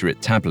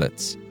 barbiturate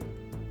tablets.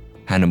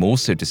 Hannum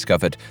also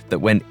discovered that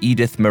when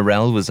Edith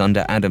Morell was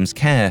under Adams'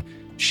 care,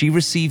 she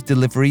received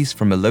deliveries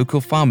from a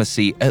local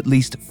pharmacy at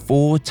least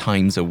 4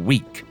 times a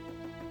week.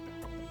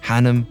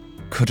 Hannum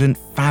couldn't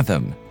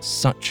fathom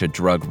such a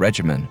drug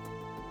regimen.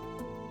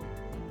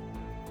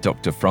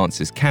 Dr.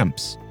 Francis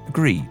Camps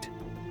agreed.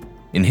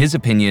 In his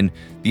opinion,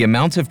 the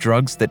amount of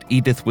drugs that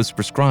Edith was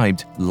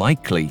prescribed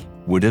likely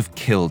would have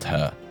killed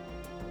her.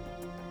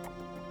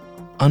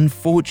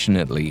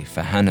 Unfortunately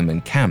for Hannum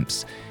and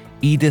Camps,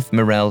 Edith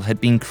Morell had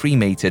been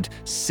cremated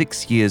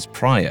 6 years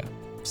prior,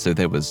 so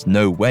there was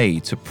no way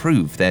to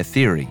prove their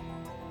theory.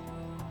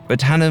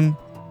 But Hannum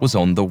was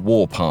on the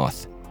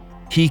warpath.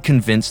 He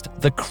convinced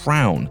the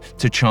Crown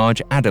to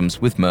charge Adams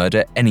with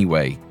murder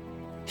anyway.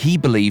 He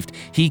believed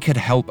he could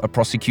help a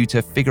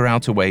prosecutor figure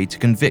out a way to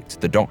convict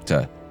the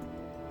doctor.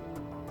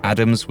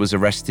 Adams was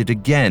arrested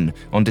again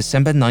on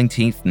December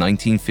 19,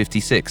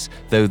 1956,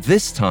 though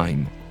this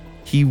time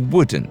he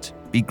wouldn't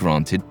be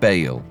granted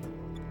bail.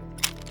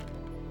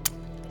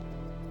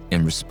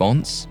 In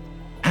response,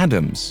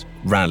 Adams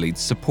rallied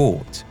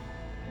support.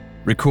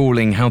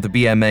 Recalling how the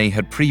BMA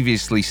had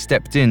previously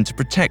stepped in to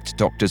protect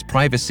doctors'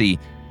 privacy,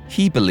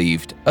 he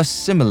believed a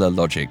similar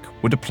logic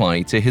would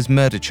apply to his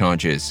murder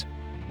charges.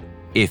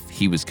 If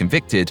he was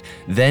convicted,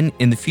 then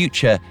in the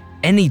future,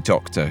 any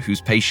doctor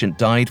whose patient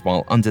died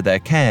while under their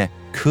care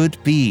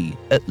could be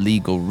at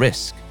legal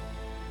risk.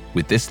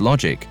 With this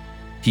logic,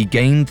 he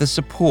gained the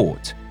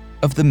support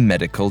of the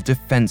Medical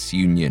Defense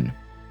Union.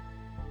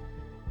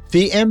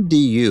 The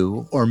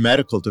MDU, or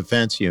Medical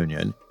Defense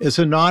Union, is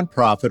a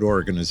nonprofit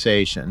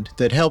organization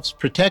that helps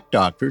protect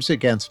doctors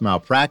against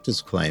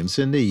malpractice claims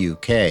in the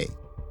UK.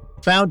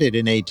 Founded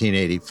in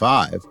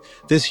 1885,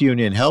 this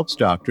union helps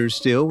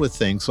doctors deal with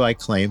things like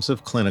claims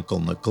of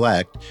clinical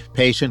neglect,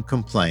 patient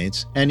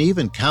complaints, and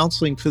even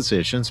counseling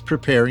physicians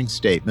preparing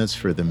statements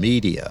for the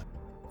media.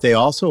 They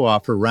also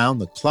offer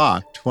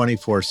round-the-clock,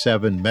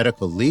 24/7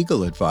 medical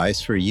legal advice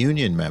for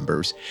union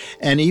members,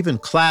 and even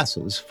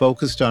classes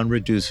focused on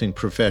reducing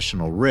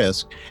professional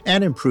risk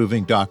and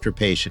improving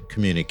doctor-patient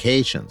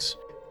communications.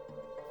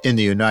 In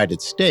the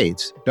United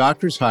States,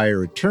 doctors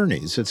hire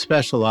attorneys that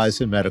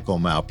specialize in medical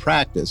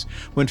malpractice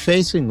when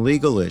facing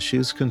legal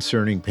issues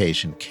concerning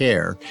patient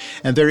care,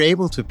 and they're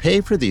able to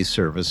pay for these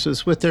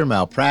services with their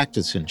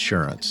malpractice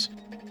insurance.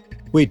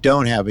 We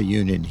don't have a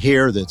union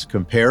here that's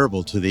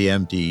comparable to the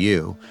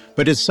MDU,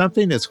 but it's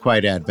something that's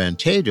quite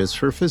advantageous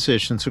for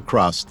physicians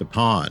across the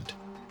pond.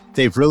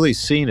 They've really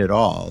seen it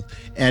all,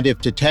 and if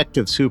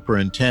Detective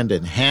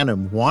Superintendent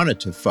Hannum wanted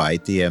to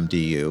fight the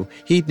MDU,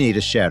 he'd need a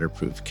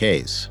shatterproof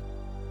case.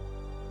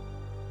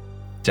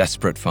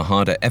 Desperate for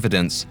harder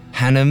evidence,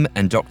 Hannum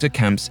and Dr.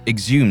 Camps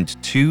exhumed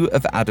 2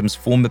 of Adams'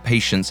 former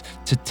patients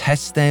to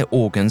test their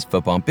organs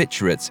for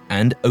barbiturates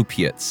and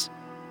opiates.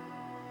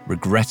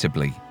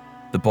 Regrettably,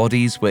 the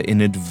bodies were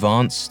in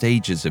advanced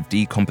stages of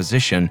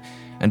decomposition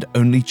and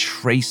only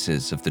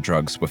traces of the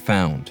drugs were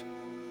found.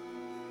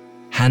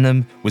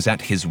 Hannum was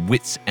at his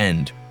wits'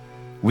 end.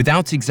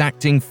 Without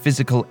exacting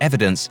physical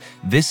evidence,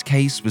 this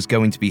case was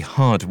going to be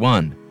hard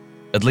won,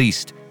 at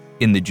least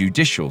in the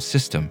judicial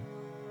system.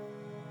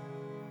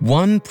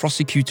 One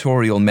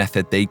prosecutorial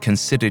method they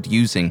considered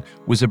using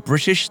was a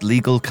British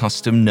legal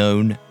custom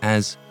known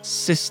as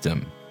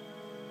system.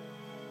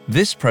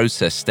 This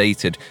process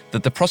stated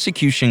that the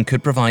prosecution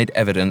could provide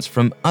evidence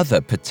from other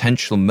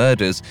potential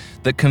murders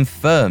that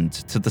confirmed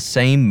to the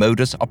same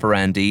modus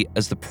operandi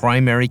as the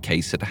primary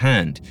case at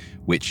hand,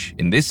 which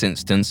in this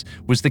instance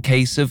was the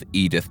case of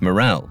Edith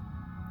Morell.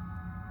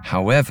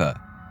 However,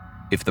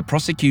 if the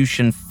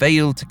prosecution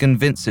failed to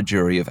convince a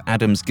jury of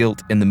Adams'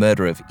 guilt in the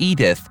murder of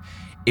Edith,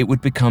 it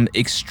would become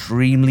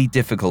extremely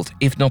difficult,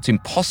 if not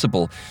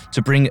impossible,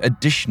 to bring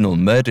additional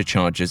murder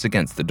charges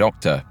against the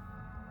doctor.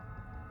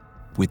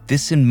 With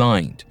this in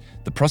mind,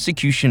 the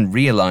prosecution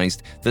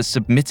realized that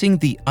submitting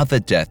the other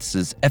deaths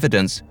as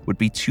evidence would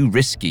be too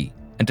risky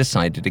and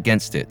decided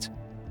against it.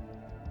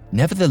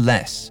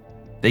 Nevertheless,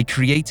 they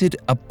created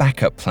a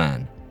backup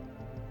plan.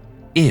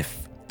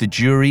 If the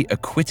jury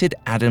acquitted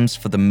Adams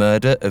for the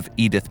murder of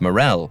Edith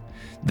Morell,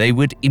 they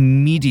would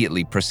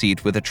immediately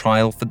proceed with a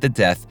trial for the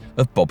death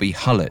of Bobby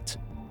Hullett.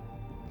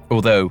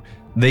 Although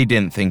they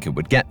didn't think it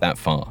would get that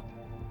far,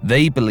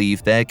 they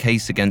believed their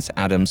case against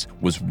Adams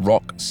was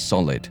rock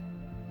solid.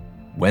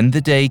 When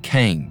the day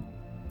came,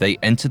 they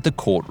entered the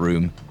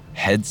courtroom,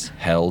 heads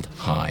held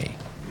high.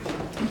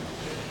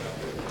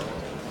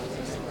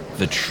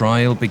 The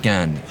trial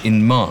began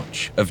in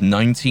March of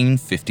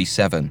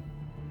 1957.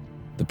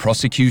 The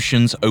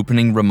prosecution's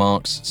opening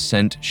remarks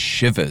sent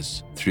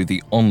shivers through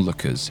the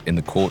onlookers in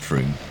the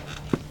courtroom.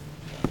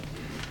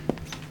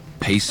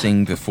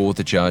 Pacing before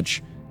the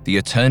judge, the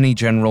Attorney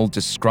General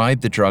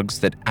described the drugs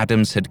that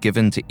Adams had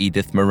given to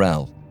Edith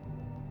Morell.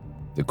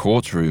 The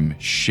courtroom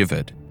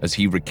shivered as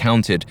he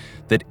recounted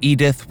that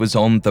Edith was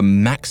on the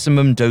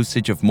maximum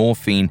dosage of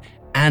morphine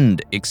and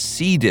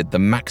exceeded the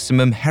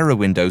maximum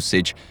heroin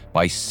dosage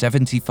by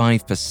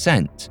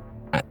 75%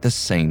 at the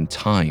same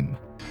time.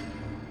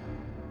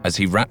 As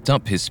he wrapped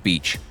up his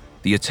speech,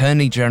 the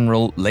Attorney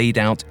General laid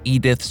out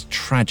Edith's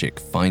tragic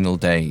final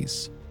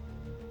days.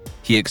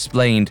 He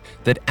explained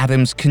that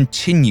Adams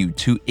continued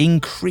to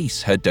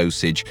increase her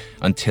dosage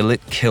until it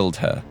killed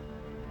her.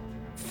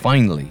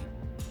 Finally,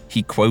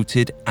 he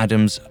quoted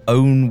Adams'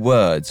 own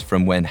words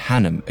from when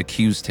Hannum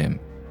accused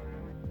him.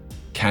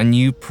 "Can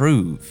you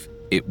prove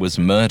it was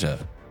murder?"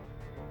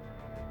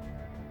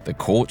 The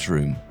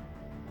courtroom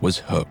was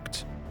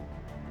hooked.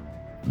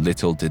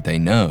 Little did they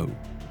know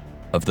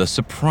of the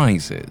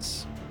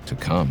surprises to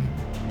come.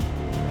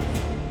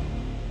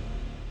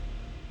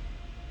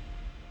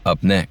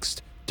 Up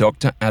next,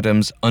 Dr.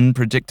 Adams'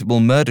 unpredictable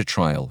murder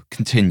trial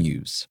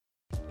continues.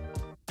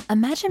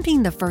 Imagine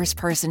being the first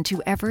person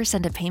to ever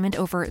send a payment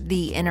over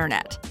the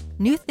internet.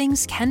 New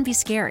things can be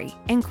scary,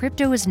 and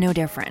crypto is no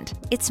different.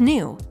 It's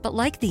new, but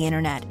like the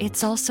internet,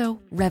 it's also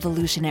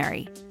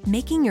revolutionary.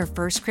 Making your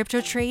first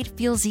crypto trade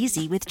feels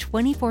easy with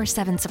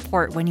 24/7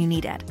 support when you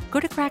need it. Go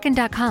to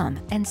Kraken.com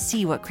and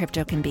see what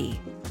crypto can be.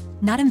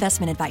 Not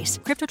investment advice.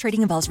 Crypto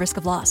trading involves risk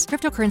of loss.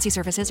 Cryptocurrency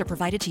services are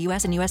provided to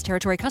U.S. and U.S.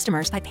 territory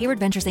customers by Payward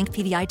Ventures Inc.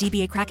 PVI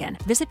DBA Kraken.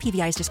 Visit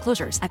PVI's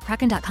disclosures at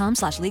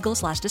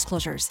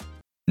kraken.com/legal/disclosures.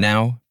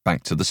 Now,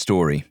 back to the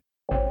story.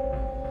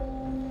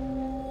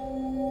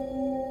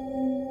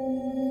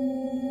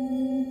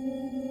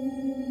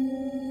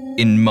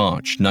 In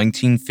March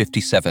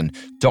 1957,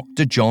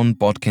 Dr. John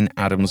Bodkin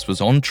Adams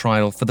was on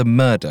trial for the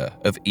murder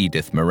of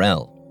Edith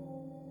Morell.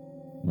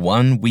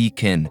 1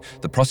 week in,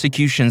 the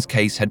prosecution's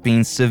case had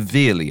been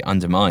severely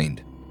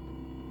undermined,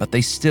 but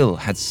they still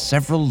had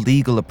several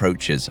legal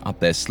approaches up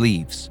their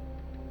sleeves.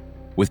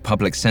 With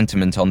public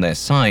sentiment on their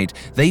side,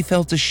 they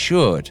felt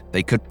assured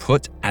they could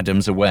put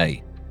Adams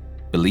away.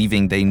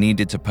 Believing they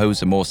needed to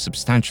pose a more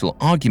substantial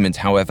argument,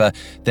 however,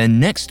 their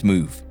next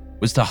move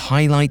was to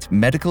highlight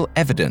medical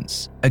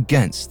evidence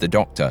against the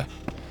doctor.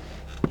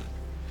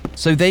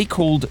 So they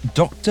called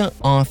Dr.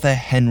 Arthur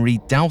Henry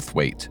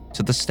Douthwaite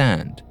to the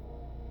stand.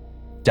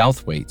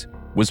 Douthwaite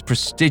was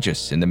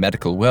prestigious in the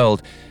medical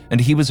world,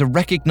 and he was a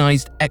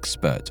recognized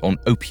expert on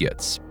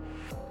opiates.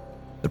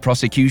 The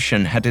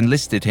prosecution had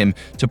enlisted him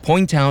to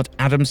point out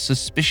Adams'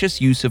 suspicious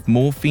use of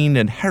morphine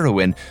and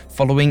heroin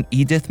following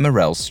Edith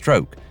Morell's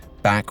stroke,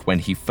 back when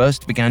he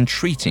first began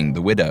treating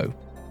the widow.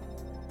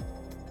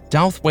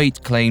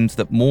 Douthwaite claimed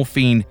that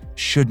morphine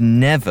should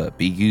never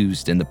be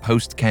used in the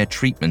post-care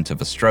treatment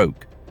of a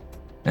stroke.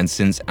 And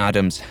since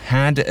Adams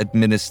had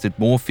administered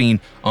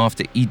morphine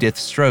after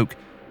Edith's stroke,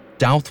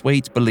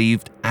 Douthwaite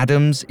believed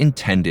Adams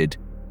intended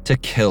to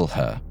kill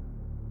her.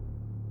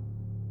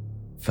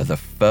 For the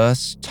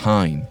first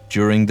time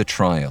during the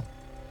trial,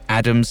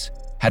 Adams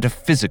had a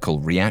physical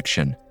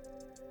reaction.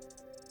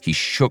 He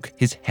shook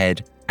his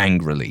head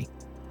angrily.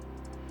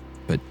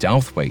 But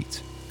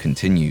Douthwaite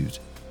continued.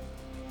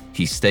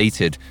 He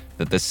stated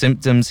that the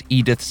symptoms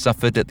Edith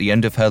suffered at the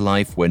end of her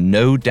life were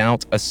no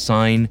doubt a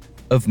sign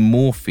of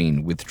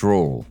morphine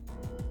withdrawal.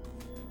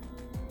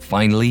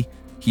 Finally,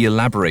 he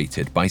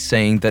elaborated by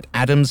saying that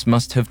Adams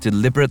must have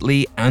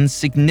deliberately and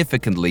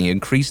significantly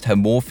increased her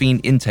morphine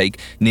intake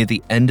near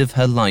the end of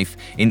her life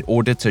in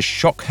order to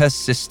shock her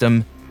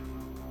system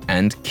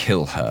and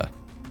kill her.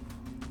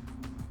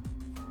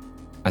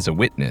 As a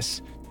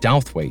witness,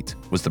 Douthwaite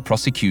was the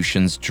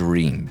prosecution's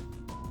dream.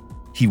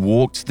 He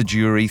walked the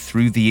jury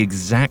through the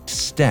exact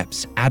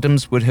steps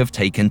Adams would have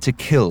taken to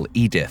kill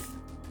Edith.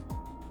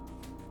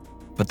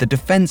 But the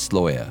defense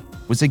lawyer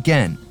was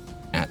again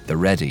at the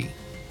ready.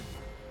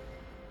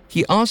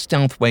 He asked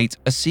Douthwaite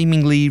a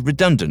seemingly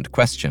redundant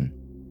question.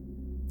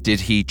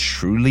 Did he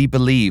truly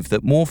believe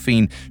that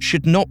morphine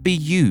should not be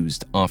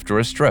used after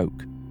a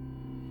stroke?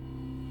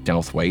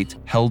 Douthwaite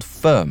held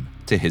firm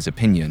to his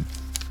opinion.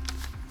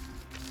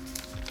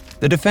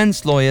 The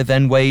defense lawyer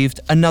then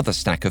waved another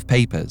stack of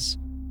papers.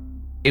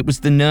 It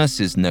was the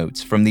nurse's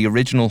notes from the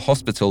original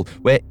hospital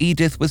where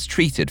Edith was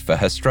treated for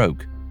her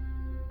stroke.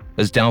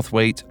 As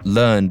Douthwaite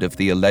learned of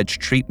the alleged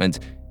treatment,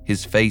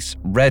 his face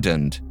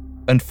reddened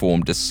and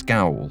formed a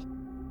scowl.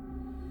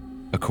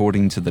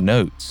 According to the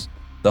notes,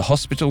 the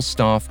hospital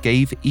staff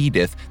gave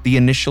Edith the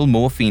initial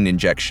morphine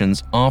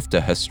injections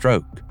after her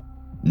stroke,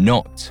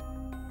 not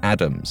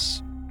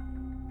Adams.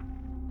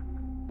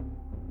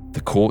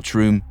 The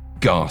courtroom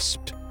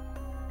gasped.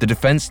 The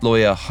defense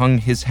lawyer hung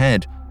his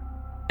head,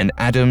 and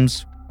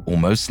Adams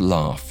almost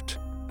laughed.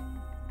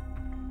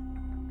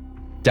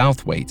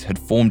 Douthwaite had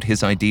formed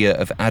his idea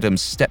of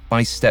Adams'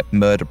 step-by-step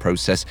murder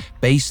process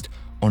based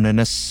on an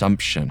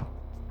assumption.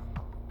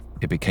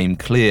 It became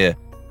clear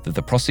that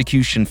the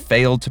prosecution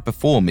failed to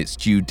perform its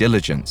due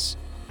diligence.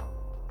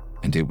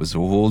 and it was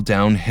all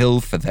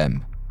downhill for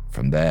them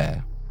from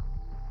there.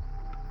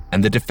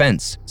 And the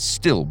defense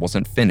still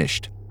wasn't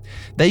finished.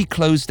 They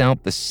closed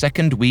out the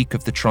second week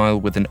of the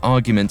trial with an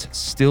argument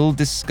still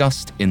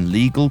discussed in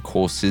legal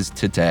courses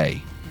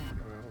today.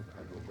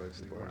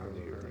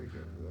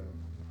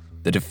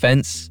 The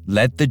defense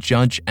led the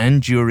judge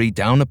and jury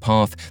down a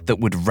path that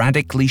would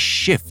radically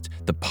shift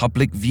the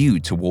public view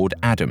toward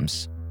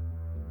Adams.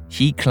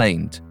 He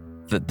claimed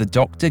that the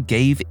doctor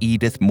gave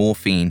Edith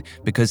morphine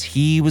because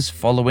he was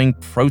following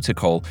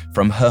protocol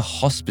from her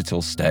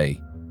hospital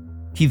stay.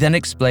 He then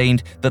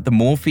explained that the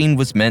morphine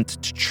was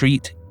meant to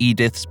treat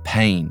Edith's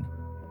pain,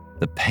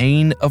 the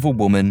pain of a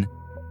woman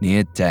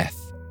near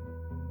death.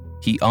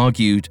 He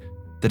argued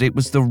that it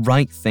was the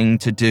right thing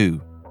to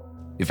do.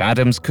 If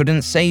Adams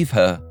couldn't save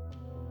her,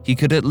 he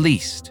could at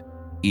least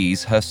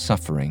ease her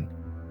suffering.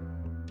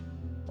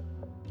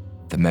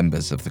 The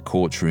members of the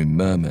courtroom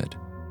murmured.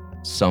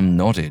 Some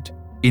nodded,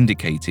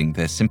 indicating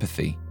their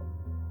sympathy.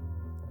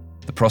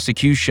 The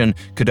prosecution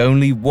could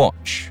only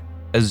watch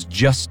as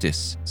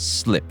justice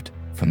slipped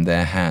from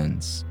their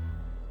hands.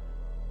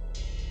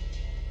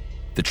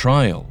 The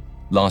trial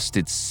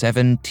lasted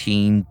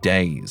 17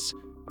 days,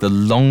 the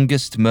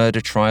longest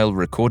murder trial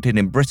recorded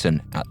in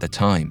Britain at the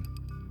time.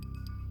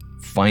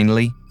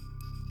 Finally,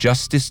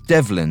 Justice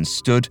Devlin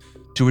stood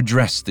to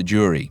address the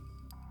jury.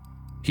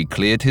 He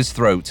cleared his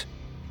throat,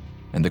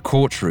 and the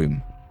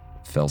courtroom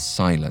fell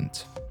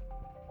silent.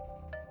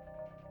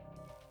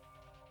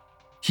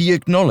 He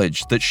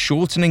acknowledged that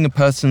shortening a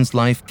person's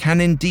life can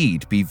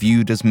indeed be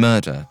viewed as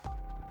murder.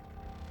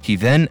 He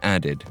then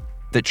added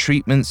that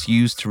treatments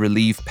used to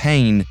relieve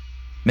pain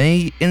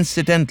may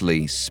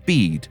incidentally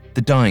speed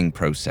the dying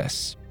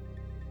process.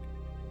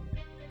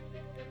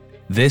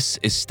 This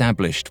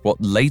established what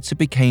later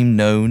became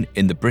known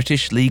in the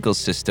British legal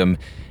system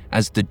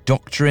as the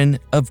doctrine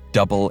of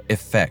double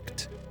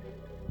effect.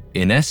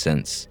 In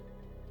essence,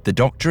 the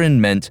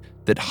doctrine meant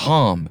that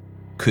harm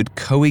could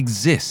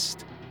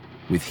coexist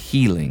with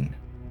healing.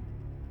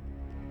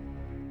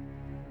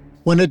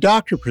 When a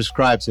doctor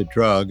prescribes a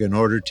drug in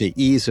order to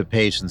ease a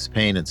patient's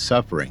pain and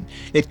suffering,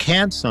 it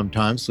can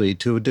sometimes lead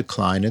to a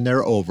decline in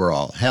their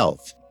overall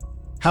health.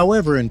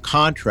 However, in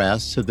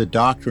contrast to the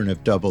doctrine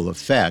of double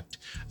effect,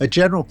 a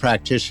general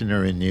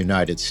practitioner in the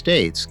United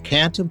States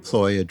can't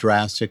employ a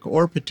drastic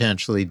or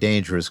potentially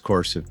dangerous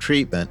course of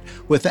treatment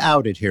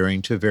without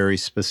adhering to very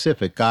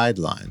specific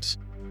guidelines.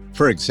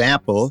 For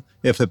example,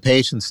 if a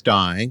patient's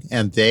dying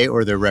and they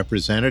or their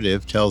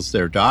representative tells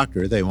their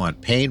doctor they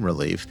want pain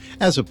relief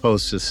as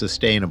opposed to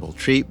sustainable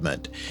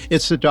treatment,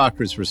 it's the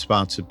doctor's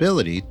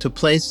responsibility to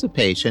place the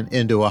patient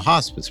into a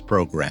hospice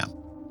program.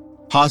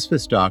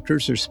 Hospice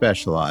doctors are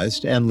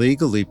specialized and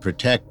legally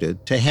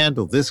protected to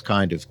handle this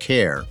kind of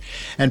care,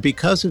 and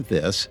because of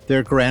this,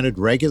 they're granted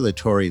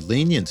regulatory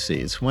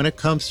leniencies when it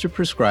comes to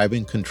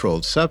prescribing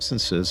controlled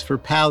substances for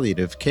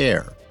palliative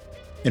care.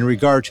 In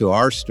regard to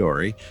our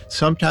story,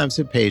 sometimes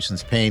a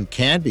patient's pain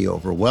can be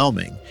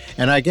overwhelming,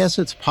 and I guess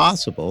it's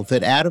possible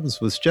that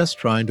Adams was just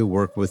trying to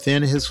work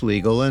within his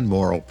legal and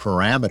moral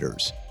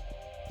parameters.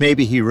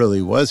 Maybe he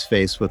really was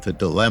faced with a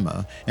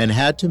dilemma and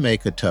had to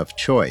make a tough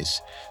choice.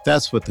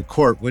 That's what the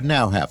court would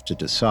now have to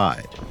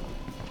decide.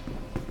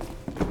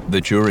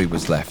 The jury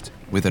was left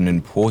with an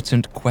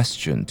important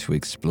question to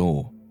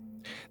explore.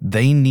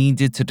 They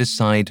needed to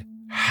decide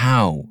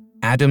how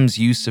Adams'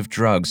 use of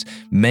drugs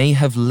may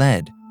have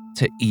led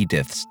to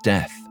Edith's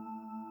death.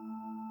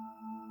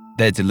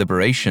 Their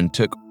deliberation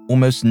took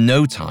almost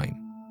no time.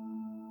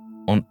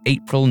 On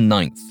April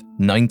 9th,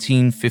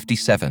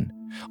 1957,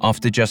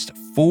 after just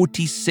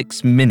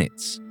 46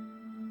 minutes,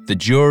 the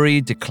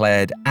jury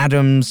declared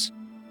Adams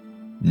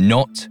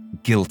not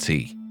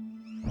guilty.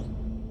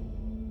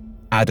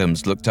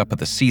 Adams looked up at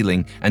the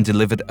ceiling and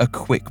delivered a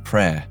quick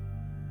prayer.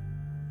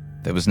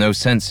 There was no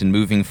sense in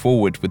moving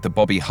forward with the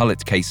Bobby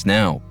Hullett case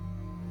now.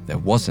 There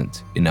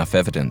wasn't enough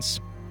evidence.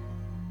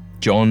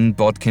 John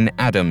Bodkin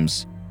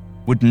Adams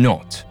would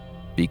not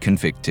be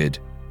convicted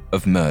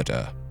of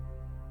murder.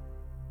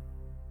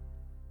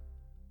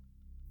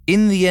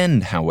 In the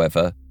end,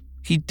 however,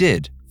 he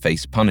did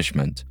face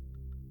punishment.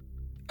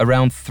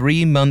 Around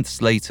 3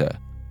 months later,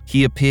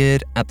 he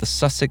appeared at the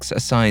Sussex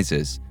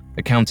Assizes,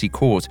 a county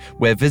court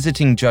where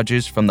visiting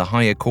judges from the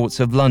higher courts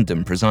of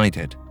London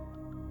presided.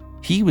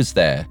 He was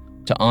there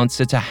to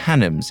answer to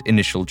Hannam's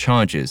initial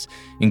charges,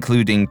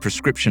 including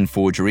prescription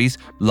forgeries,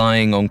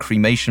 lying on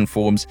cremation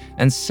forms,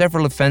 and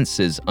several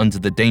offences under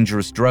the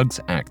Dangerous Drugs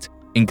Act,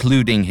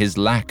 including his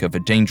lack of a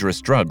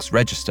dangerous drugs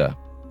register.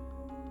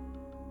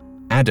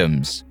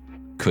 Adams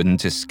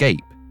couldn't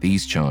escape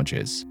these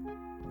charges.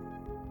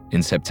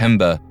 In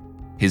September,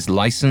 his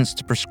license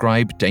to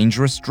prescribe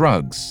dangerous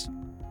drugs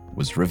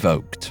was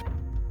revoked.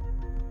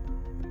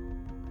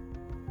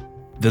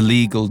 The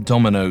legal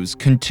dominoes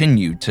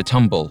continued to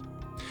tumble.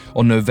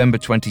 On November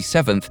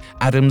 27th,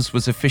 Adams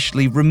was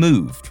officially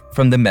removed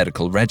from the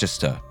medical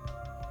register.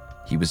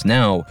 He was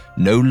now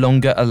no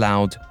longer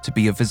allowed to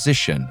be a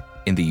physician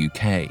in the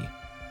UK.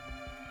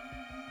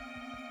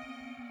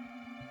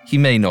 He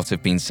may not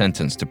have been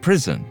sentenced to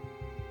prison,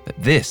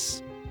 But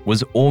this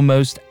was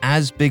almost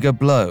as big a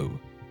blow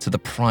to the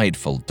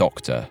prideful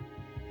doctor.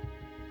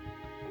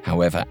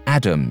 However,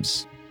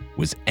 Adams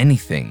was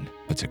anything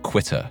but a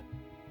quitter.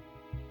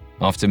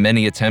 After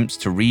many attempts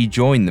to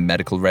rejoin the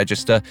medical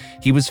register,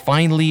 he was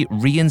finally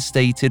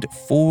reinstated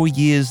 4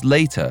 years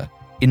later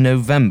in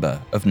November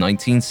of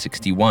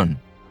 1961.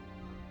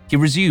 He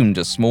resumed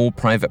a small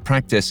private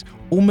practice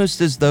almost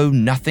as though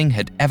nothing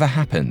had ever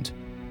happened.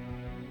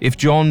 If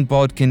John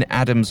Bodkin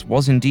Adams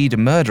was indeed a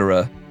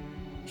murderer,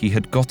 he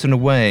had gotten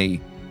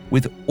away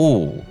with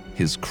all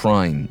his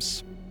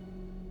crimes.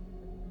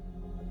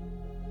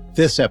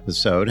 This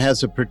episode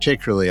has a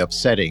particularly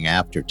upsetting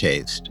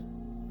aftertaste.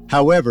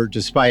 However,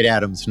 despite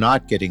Adams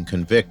not getting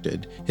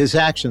convicted, his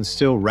actions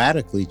still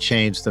radically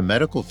changed the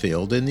medical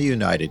field in the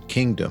United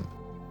Kingdom.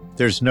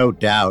 There's no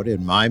doubt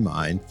in my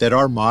mind that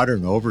our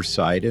modern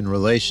oversight in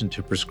relation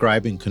to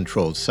prescribing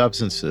controlled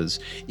substances,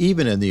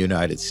 even in the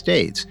United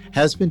States,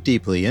 has been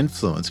deeply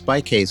influenced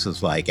by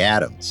cases like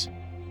Adams.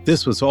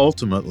 This was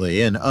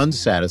ultimately an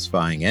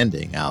unsatisfying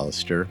ending,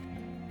 Alistair.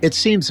 It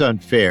seems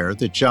unfair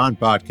that John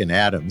Bodkin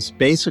Adams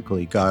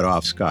basically got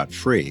off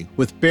scot-free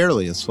with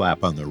barely a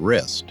slap on the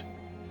wrist.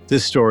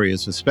 This story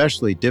is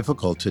especially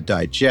difficult to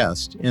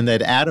digest in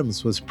that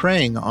Adams was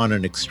preying on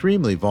an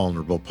extremely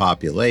vulnerable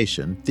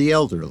population, the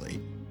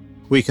elderly.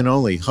 We can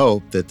only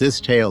hope that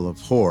this tale of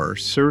horror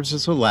serves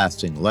as a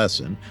lasting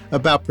lesson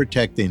about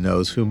protecting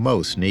those who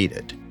most need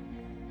it.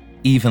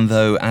 Even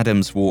though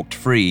Adams walked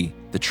free,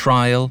 the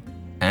trial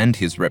and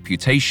his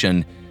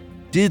reputation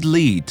did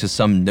lead to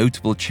some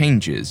notable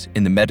changes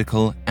in the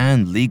medical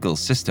and legal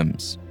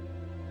systems.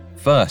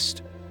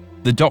 First,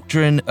 the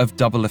doctrine of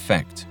double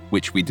effect,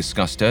 which we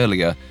discussed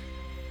earlier,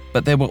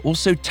 but there were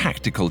also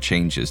tactical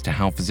changes to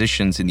how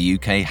physicians in the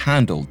UK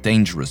handle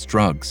dangerous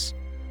drugs.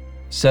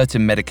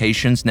 Certain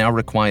medications now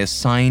require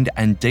signed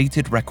and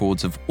dated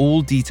records of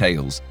all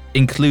details,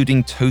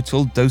 including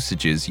total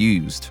dosages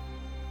used.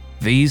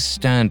 These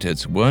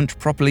standards weren't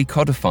properly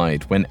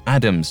codified when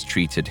Adams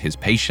treated his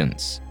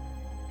patients.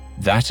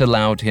 That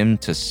allowed him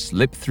to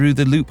slip through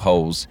the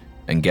loopholes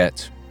and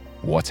get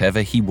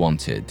whatever he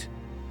wanted.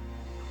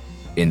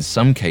 In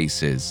some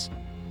cases,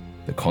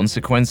 the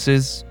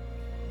consequences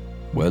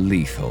were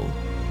lethal.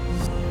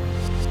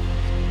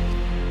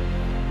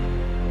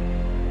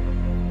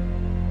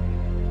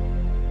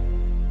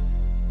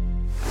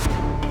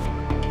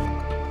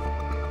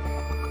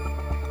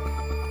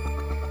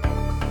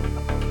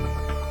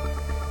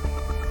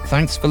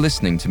 Thanks for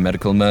listening to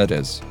Medical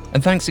Murders,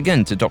 and thanks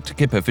again to Dr.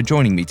 Kipper for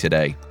joining me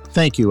today.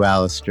 Thank you,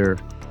 Alistair.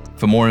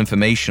 For more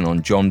information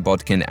on John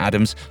Bodkin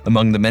Adams,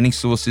 among the many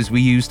sources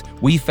we used,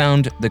 we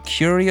found The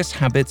Curious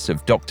Habits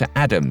of Dr.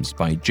 Adams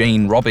by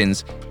Jane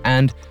Robbins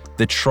and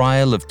The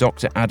Trial of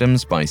Dr.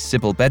 Adams by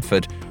Sybil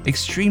Bedford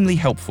extremely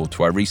helpful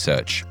to our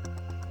research.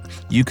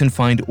 You can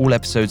find all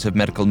episodes of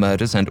Medical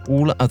Murders and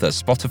all other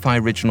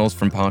Spotify originals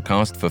from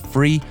Parcast for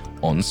free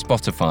on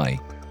Spotify.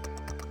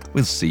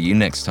 We'll see you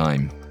next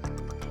time.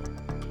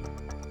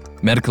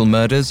 Medical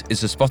Murders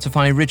is a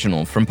Spotify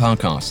original from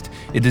Parcast.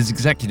 It is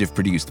executive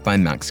produced by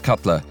Max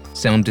Cutler,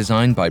 sound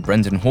designed by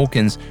Brendan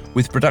Hawkins,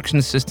 with production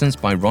assistance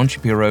by Ron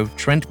Shapiro,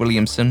 Trent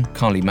Williamson,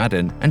 Carly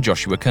Madden, and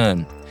Joshua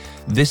Kern.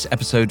 This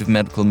episode of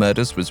Medical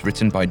Murders was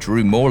written by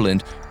Drew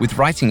Moreland, with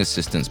writing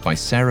assistance by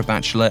Sarah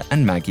Batchelor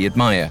and Maggie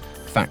Admire,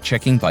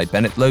 fact-checking by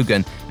Bennett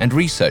Logan, and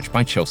research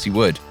by Chelsea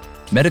Wood.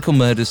 Medical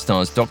Murders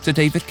stars Dr.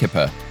 David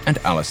Kipper and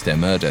Alastair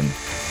Murden.